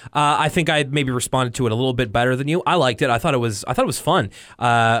saying. I think I maybe responded to it a little bit better than you. I liked it. I thought it was fun.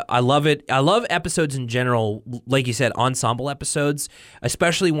 I love it. I love episodes in general, like you said, ensemble episodes,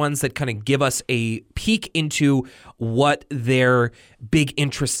 especially ones that kind of give us a peek into what their big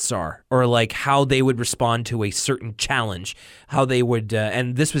interests are, or like how they would respond to a certain challenge, how they would,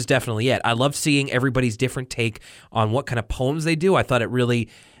 and this was definitely it. I love seeing everybody's different take on what kind of poems they do. I thought it really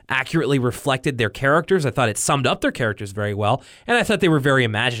accurately reflected their characters. I thought it summed up their characters very well, and I thought they were very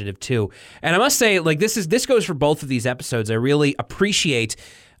imaginative too. And I must say, like, this goes for both of these episodes. I really appreciate,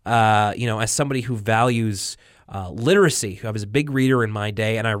 as somebody who values literacy. I was a big reader in my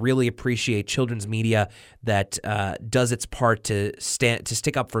day, and I really appreciate children's media that does its part to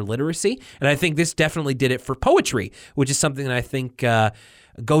stick up for literacy. And I think this definitely did it for poetry, which is something that I think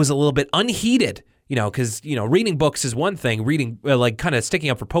goes a little bit unheeded. Because, reading books is one thing. Reading, kind of sticking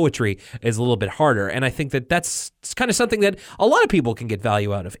up for poetry is a little bit harder. And I think that that's kind of something that a lot of people can get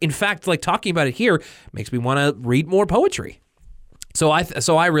value out of. In fact, like talking about it here makes me want to read more poetry. So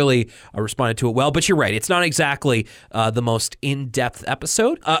I really responded to it well, but you're right. It's not exactly the most in-depth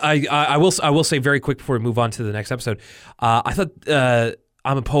episode. I will say very quick before we move on to the next episode. I thought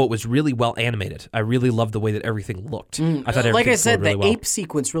I'm a Poet was really well animated. I really loved the way that everything looked. I thought like I said, really the ape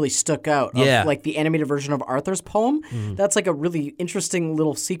sequence really stuck out. Of, like the animated version of Arthur's poem. That's like a really interesting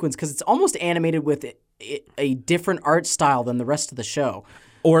little sequence because it's almost animated with a different art style than the rest of the show.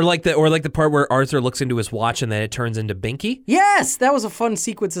 Or like the part where Arthur looks into his watch and then it turns into Binky. Yes, that was a fun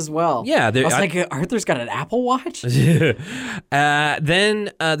sequence as well. Yeah, I was like, Arthur's got an Apple Watch? Then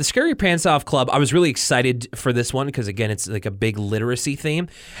the Scare Your Pants Off Club, I was really excited for this one because, again, it's like a big literacy theme.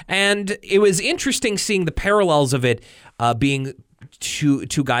 And it was interesting seeing the parallels of it being two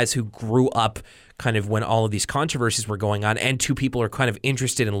guys who grew up kind of when all of these controversies were going on, and two people are kind of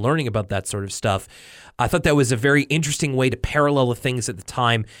interested in learning about that sort of stuff. I thought that was a very interesting way to parallel the things at the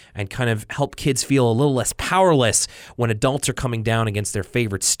time and kind of help kids feel a little less powerless when adults are coming down against their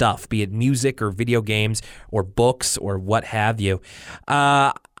favorite stuff, be it music or video games or books or what have you.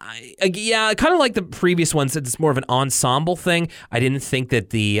 Yeah, kind of like the previous ones, it's more of an ensemble thing. I didn't think that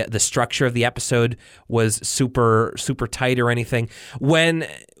the structure of the episode was super tight or anything. When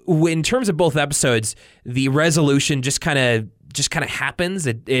in terms of both episodes, the resolution just kind of happens.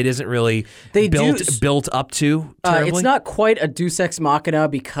 It isn't really built up to terribly. It's not quite a Deus Ex Machina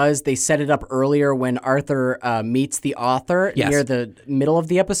because they set it up earlier when Arthur meets the author near the middle of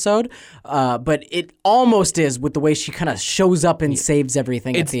the episode. But it almost is with the way she kind of shows up and saves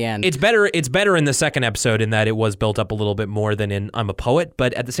everything at the end. It's better in the second episode in that it was built up a little bit more than in I'm a Poet.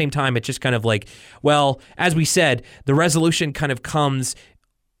 But at the same time, it's just kind of like, well, as we said, the resolution kind of comes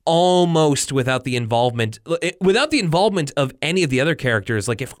almost without the involvement of any of the other characters.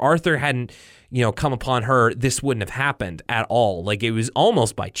 Like if Arthur hadn't, come upon her, this wouldn't have happened at all. Like it was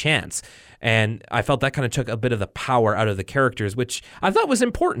almost by chance. And I felt that kind of took a bit of the power out of the characters, which I thought was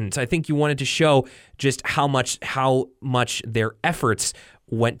important. I think you wanted to show just how much their efforts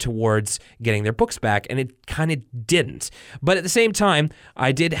went towards getting their books back, and it kind of didn't. But at the same time,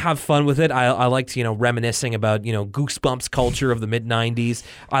 I did have fun with it. I liked, reminiscing about, Goosebumps culture of the mid-90s.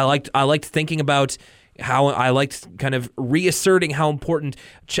 I liked thinking about how I liked kind of reasserting how important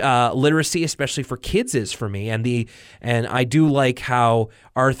literacy, especially for kids, is for me. And I do like how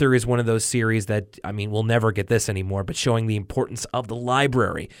Arthur is one of those series that, we'll never get this anymore, but showing the importance of the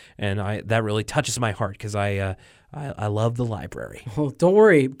library. And that really touches my heart because I love the library. Well, don't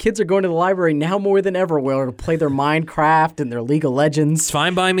worry. Kids are going to the library now more than ever to play their Minecraft and their League of Legends. It's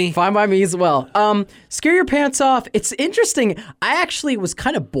fine by me. Fine by me as well. Scare Your Pants Off. It's interesting. I actually was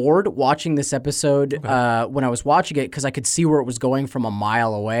kind of bored watching this episode when I was watching it because I could see where it was going from a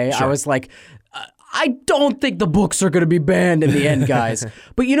mile away. Sure. I was like, I don't think the books are going to be banned in the end, guys.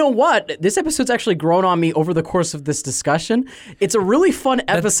 But you know what? This episode's actually grown on me over the course of this discussion. It's a really fun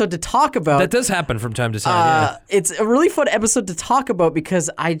episode to talk about. That does happen from time to time, yeah. It's a really fun episode to talk about because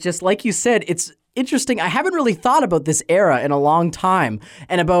I just, like you said, it's interesting. I haven't really thought about this era in a long time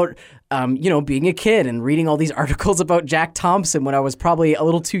and about being a kid and reading all these articles about Jack Thompson when I was probably a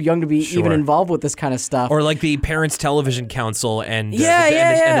little too young to be even involved with this kind of stuff. Or like the Parents Television Council and the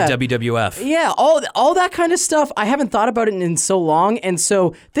WWF. Yeah, all that kind of stuff. I haven't thought about it in so long. And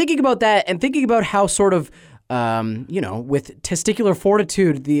so thinking about that and thinking about how sort of with testicular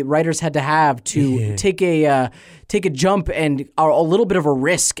fortitude the writers had to have to take a jump and a little bit of a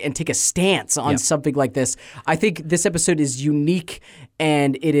risk and take a stance on something like this. I think this episode is unique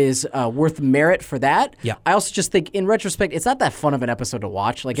and it is worth merit for that. Yeah. I also just think in retrospect, it's not that fun of an episode to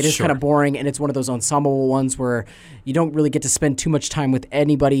watch. Like it is kind of boring and it's one of those ensemble ones where you don't really get to spend too much time with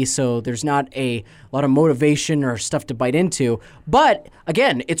anybody. So there's not a lot of motivation or stuff to bite into. But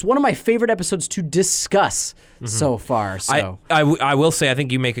again, it's one of my favorite episodes to discuss so far. So I will say, I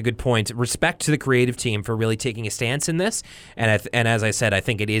think you make a good point. Respect to the creative team for really taking a stance in this. And as I said, I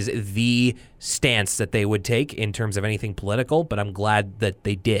think it is the stance that they would take in terms of anything political, but I'm glad that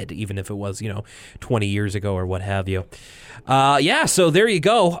they did, even if it was, 20 years ago or what have you. So there you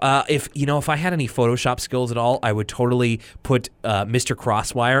go. If I had any Photoshop skills at all, I would totally put Mr.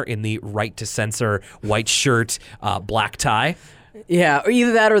 Crosswire in the right to censor white shirt, black tie. Yeah, or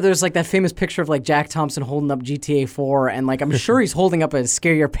either that or there's like that famous picture of like Jack Thompson holding up GTA 4 and like I'm sure he's holding up a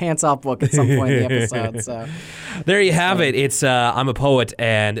Scare Your Pants Off book at some point in the episode. So there you have it. It's I'm a Poet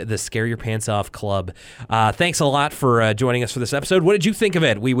and the Scare Your Pants Off Club. Thanks a lot for joining us for this episode. What did you think of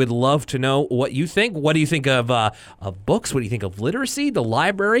it? We would love to know what you think. What do you think of books? What do you think of literacy, the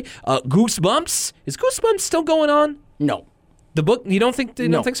library, Goosebumps? Is Goosebumps still going on? No. The book, you don't think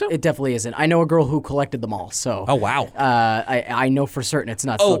so? It definitely isn't. I know a girl who collected them all, so. Oh wow! I know for certain it's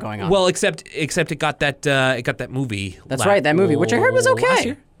not still going on. Well, except it got that movie. That's right, that movie, which I heard was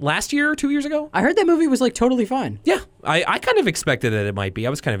okay. last year or 2 years ago. I heard that movie was like totally fine. Yeah, I kind of expected that it might be. I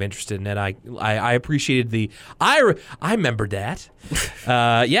was kind of interested in it. I appreciated the. I remembered that. If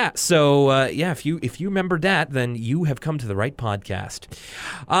you remembered that, then you have come to the right podcast.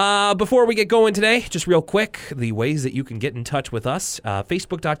 Before we get going today, just real quick, the ways that you can get in touch with us: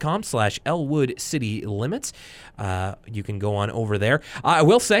 Facebook.com/Elwood City Limits. You can go on over there. I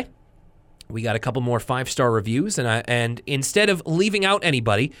will say, we got a couple more 5-star reviews, and instead of leaving out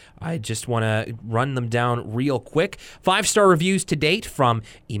anybody, I just want to run them down real quick. 5-star reviews to date from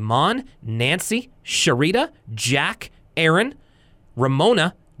Iman, Nancy, Sharita, Jack, Aaron,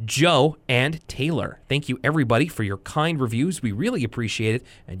 Ramona, Joe, and Taylor. Thank you, everybody, for your kind reviews. We really appreciate it,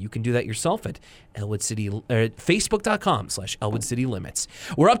 and you can do that yourself at Facebook.com/Elwood City Limits.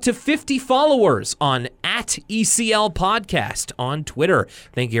 We're up to 50 followers on @ECL Podcast on Twitter.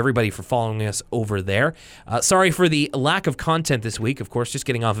 Thank you, everybody, for following us over there. Sorry for the lack of content this week. Of course, just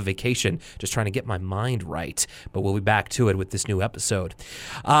getting off of vacation, just trying to get my mind right. But we'll be back to it with this new episode.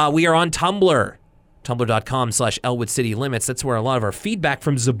 We are on Tumblr. Tumblr.com/Elwood City Limits. That's where a lot of our feedback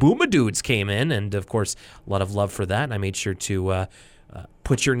from Zabooma Dudes came in, and of course, a lot of love for that. And I made sure to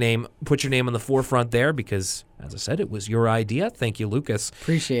put your name on the forefront there because, as I said, it was your idea. Thank you, Lucas.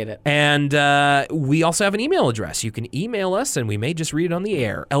 Appreciate it. And we also have an email address. You can email us, and we may just read it on the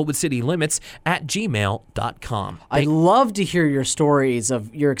air. ElwoodCityLimits@gmail.com. I'd love to hear your stories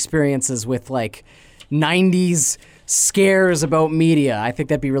of your experiences with like 90s scares about media. I think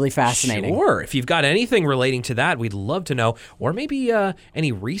that'd be really fascinating. Sure. If you've got anything relating to that, we'd love to know. Or maybe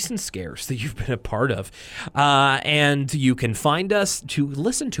any recent scares that you've been a part of. And you can find us to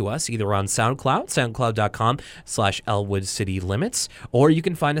listen to us either on SoundCloud, soundcloud.com/Elwood City Limits, or you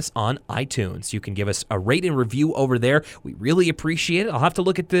can find us on iTunes. You can give us a rate and review over there. We really appreciate it. I'll have to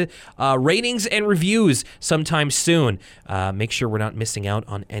look at the ratings and reviews sometime soon. Make sure we're not missing out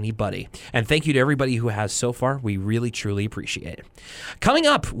on anybody. And thank you to everybody who has so far. We really truly appreciate it. Coming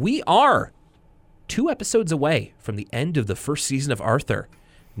up, we are 2 episodes away from the end of the first season of Arthur.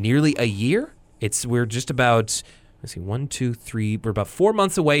 Nearly a year. We're just about, let's see, 1, 2, 3. We're about 4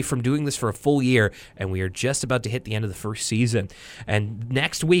 months away from doing this for a full year, and we are just about to hit the end of the first season. And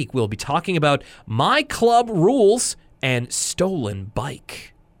next week, we'll be talking about My Club Rules and Stolen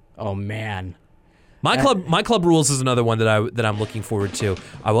Bike. Oh, man. My Club Rules is another one that I'm looking forward to.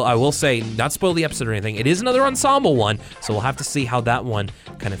 I will say, not spoil the episode or anything. It is another ensemble one, so we'll have to see how that one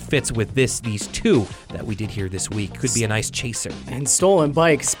kind of fits with these 2 that we did here this week. Could be a nice chaser. And Stolen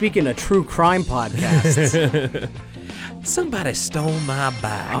Bike. Speaking of true crime podcasts, somebody stole my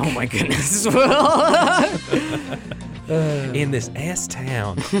bike. Oh my goodness. In this ass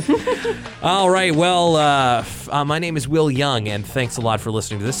town. All right, well, my name is Will Young, and thanks a lot for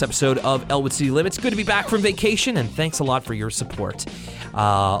listening to this episode of Elwood City Limits. Good to be back from vacation, and thanks a lot for your support.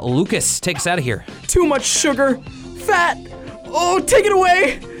 Lucas, take us out of here. Too much sugar, fat. Oh, take it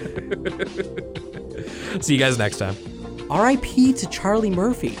away. See you guys next time. R.I.P. to Charlie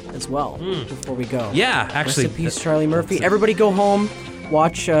Murphy as well, before we go. Yeah, actually. Rest in peace, Charlie Murphy. Everybody go home.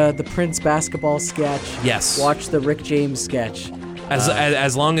 Watch the Prince basketball sketch. Yes. Watch the Rick James sketch.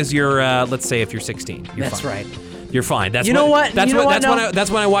 As long as you're, let's say, if you're 16, you're That's fine. right. You're fine. That's You know what? That's You know what? No. that's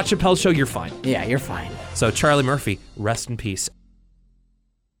when I watch Chappelle's show. You're fine. Yeah, you're fine. So Charlie Murphy, rest in peace.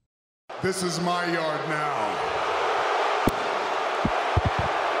 This is my yard now.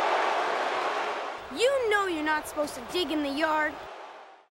 You know you're not supposed to dig in the yard.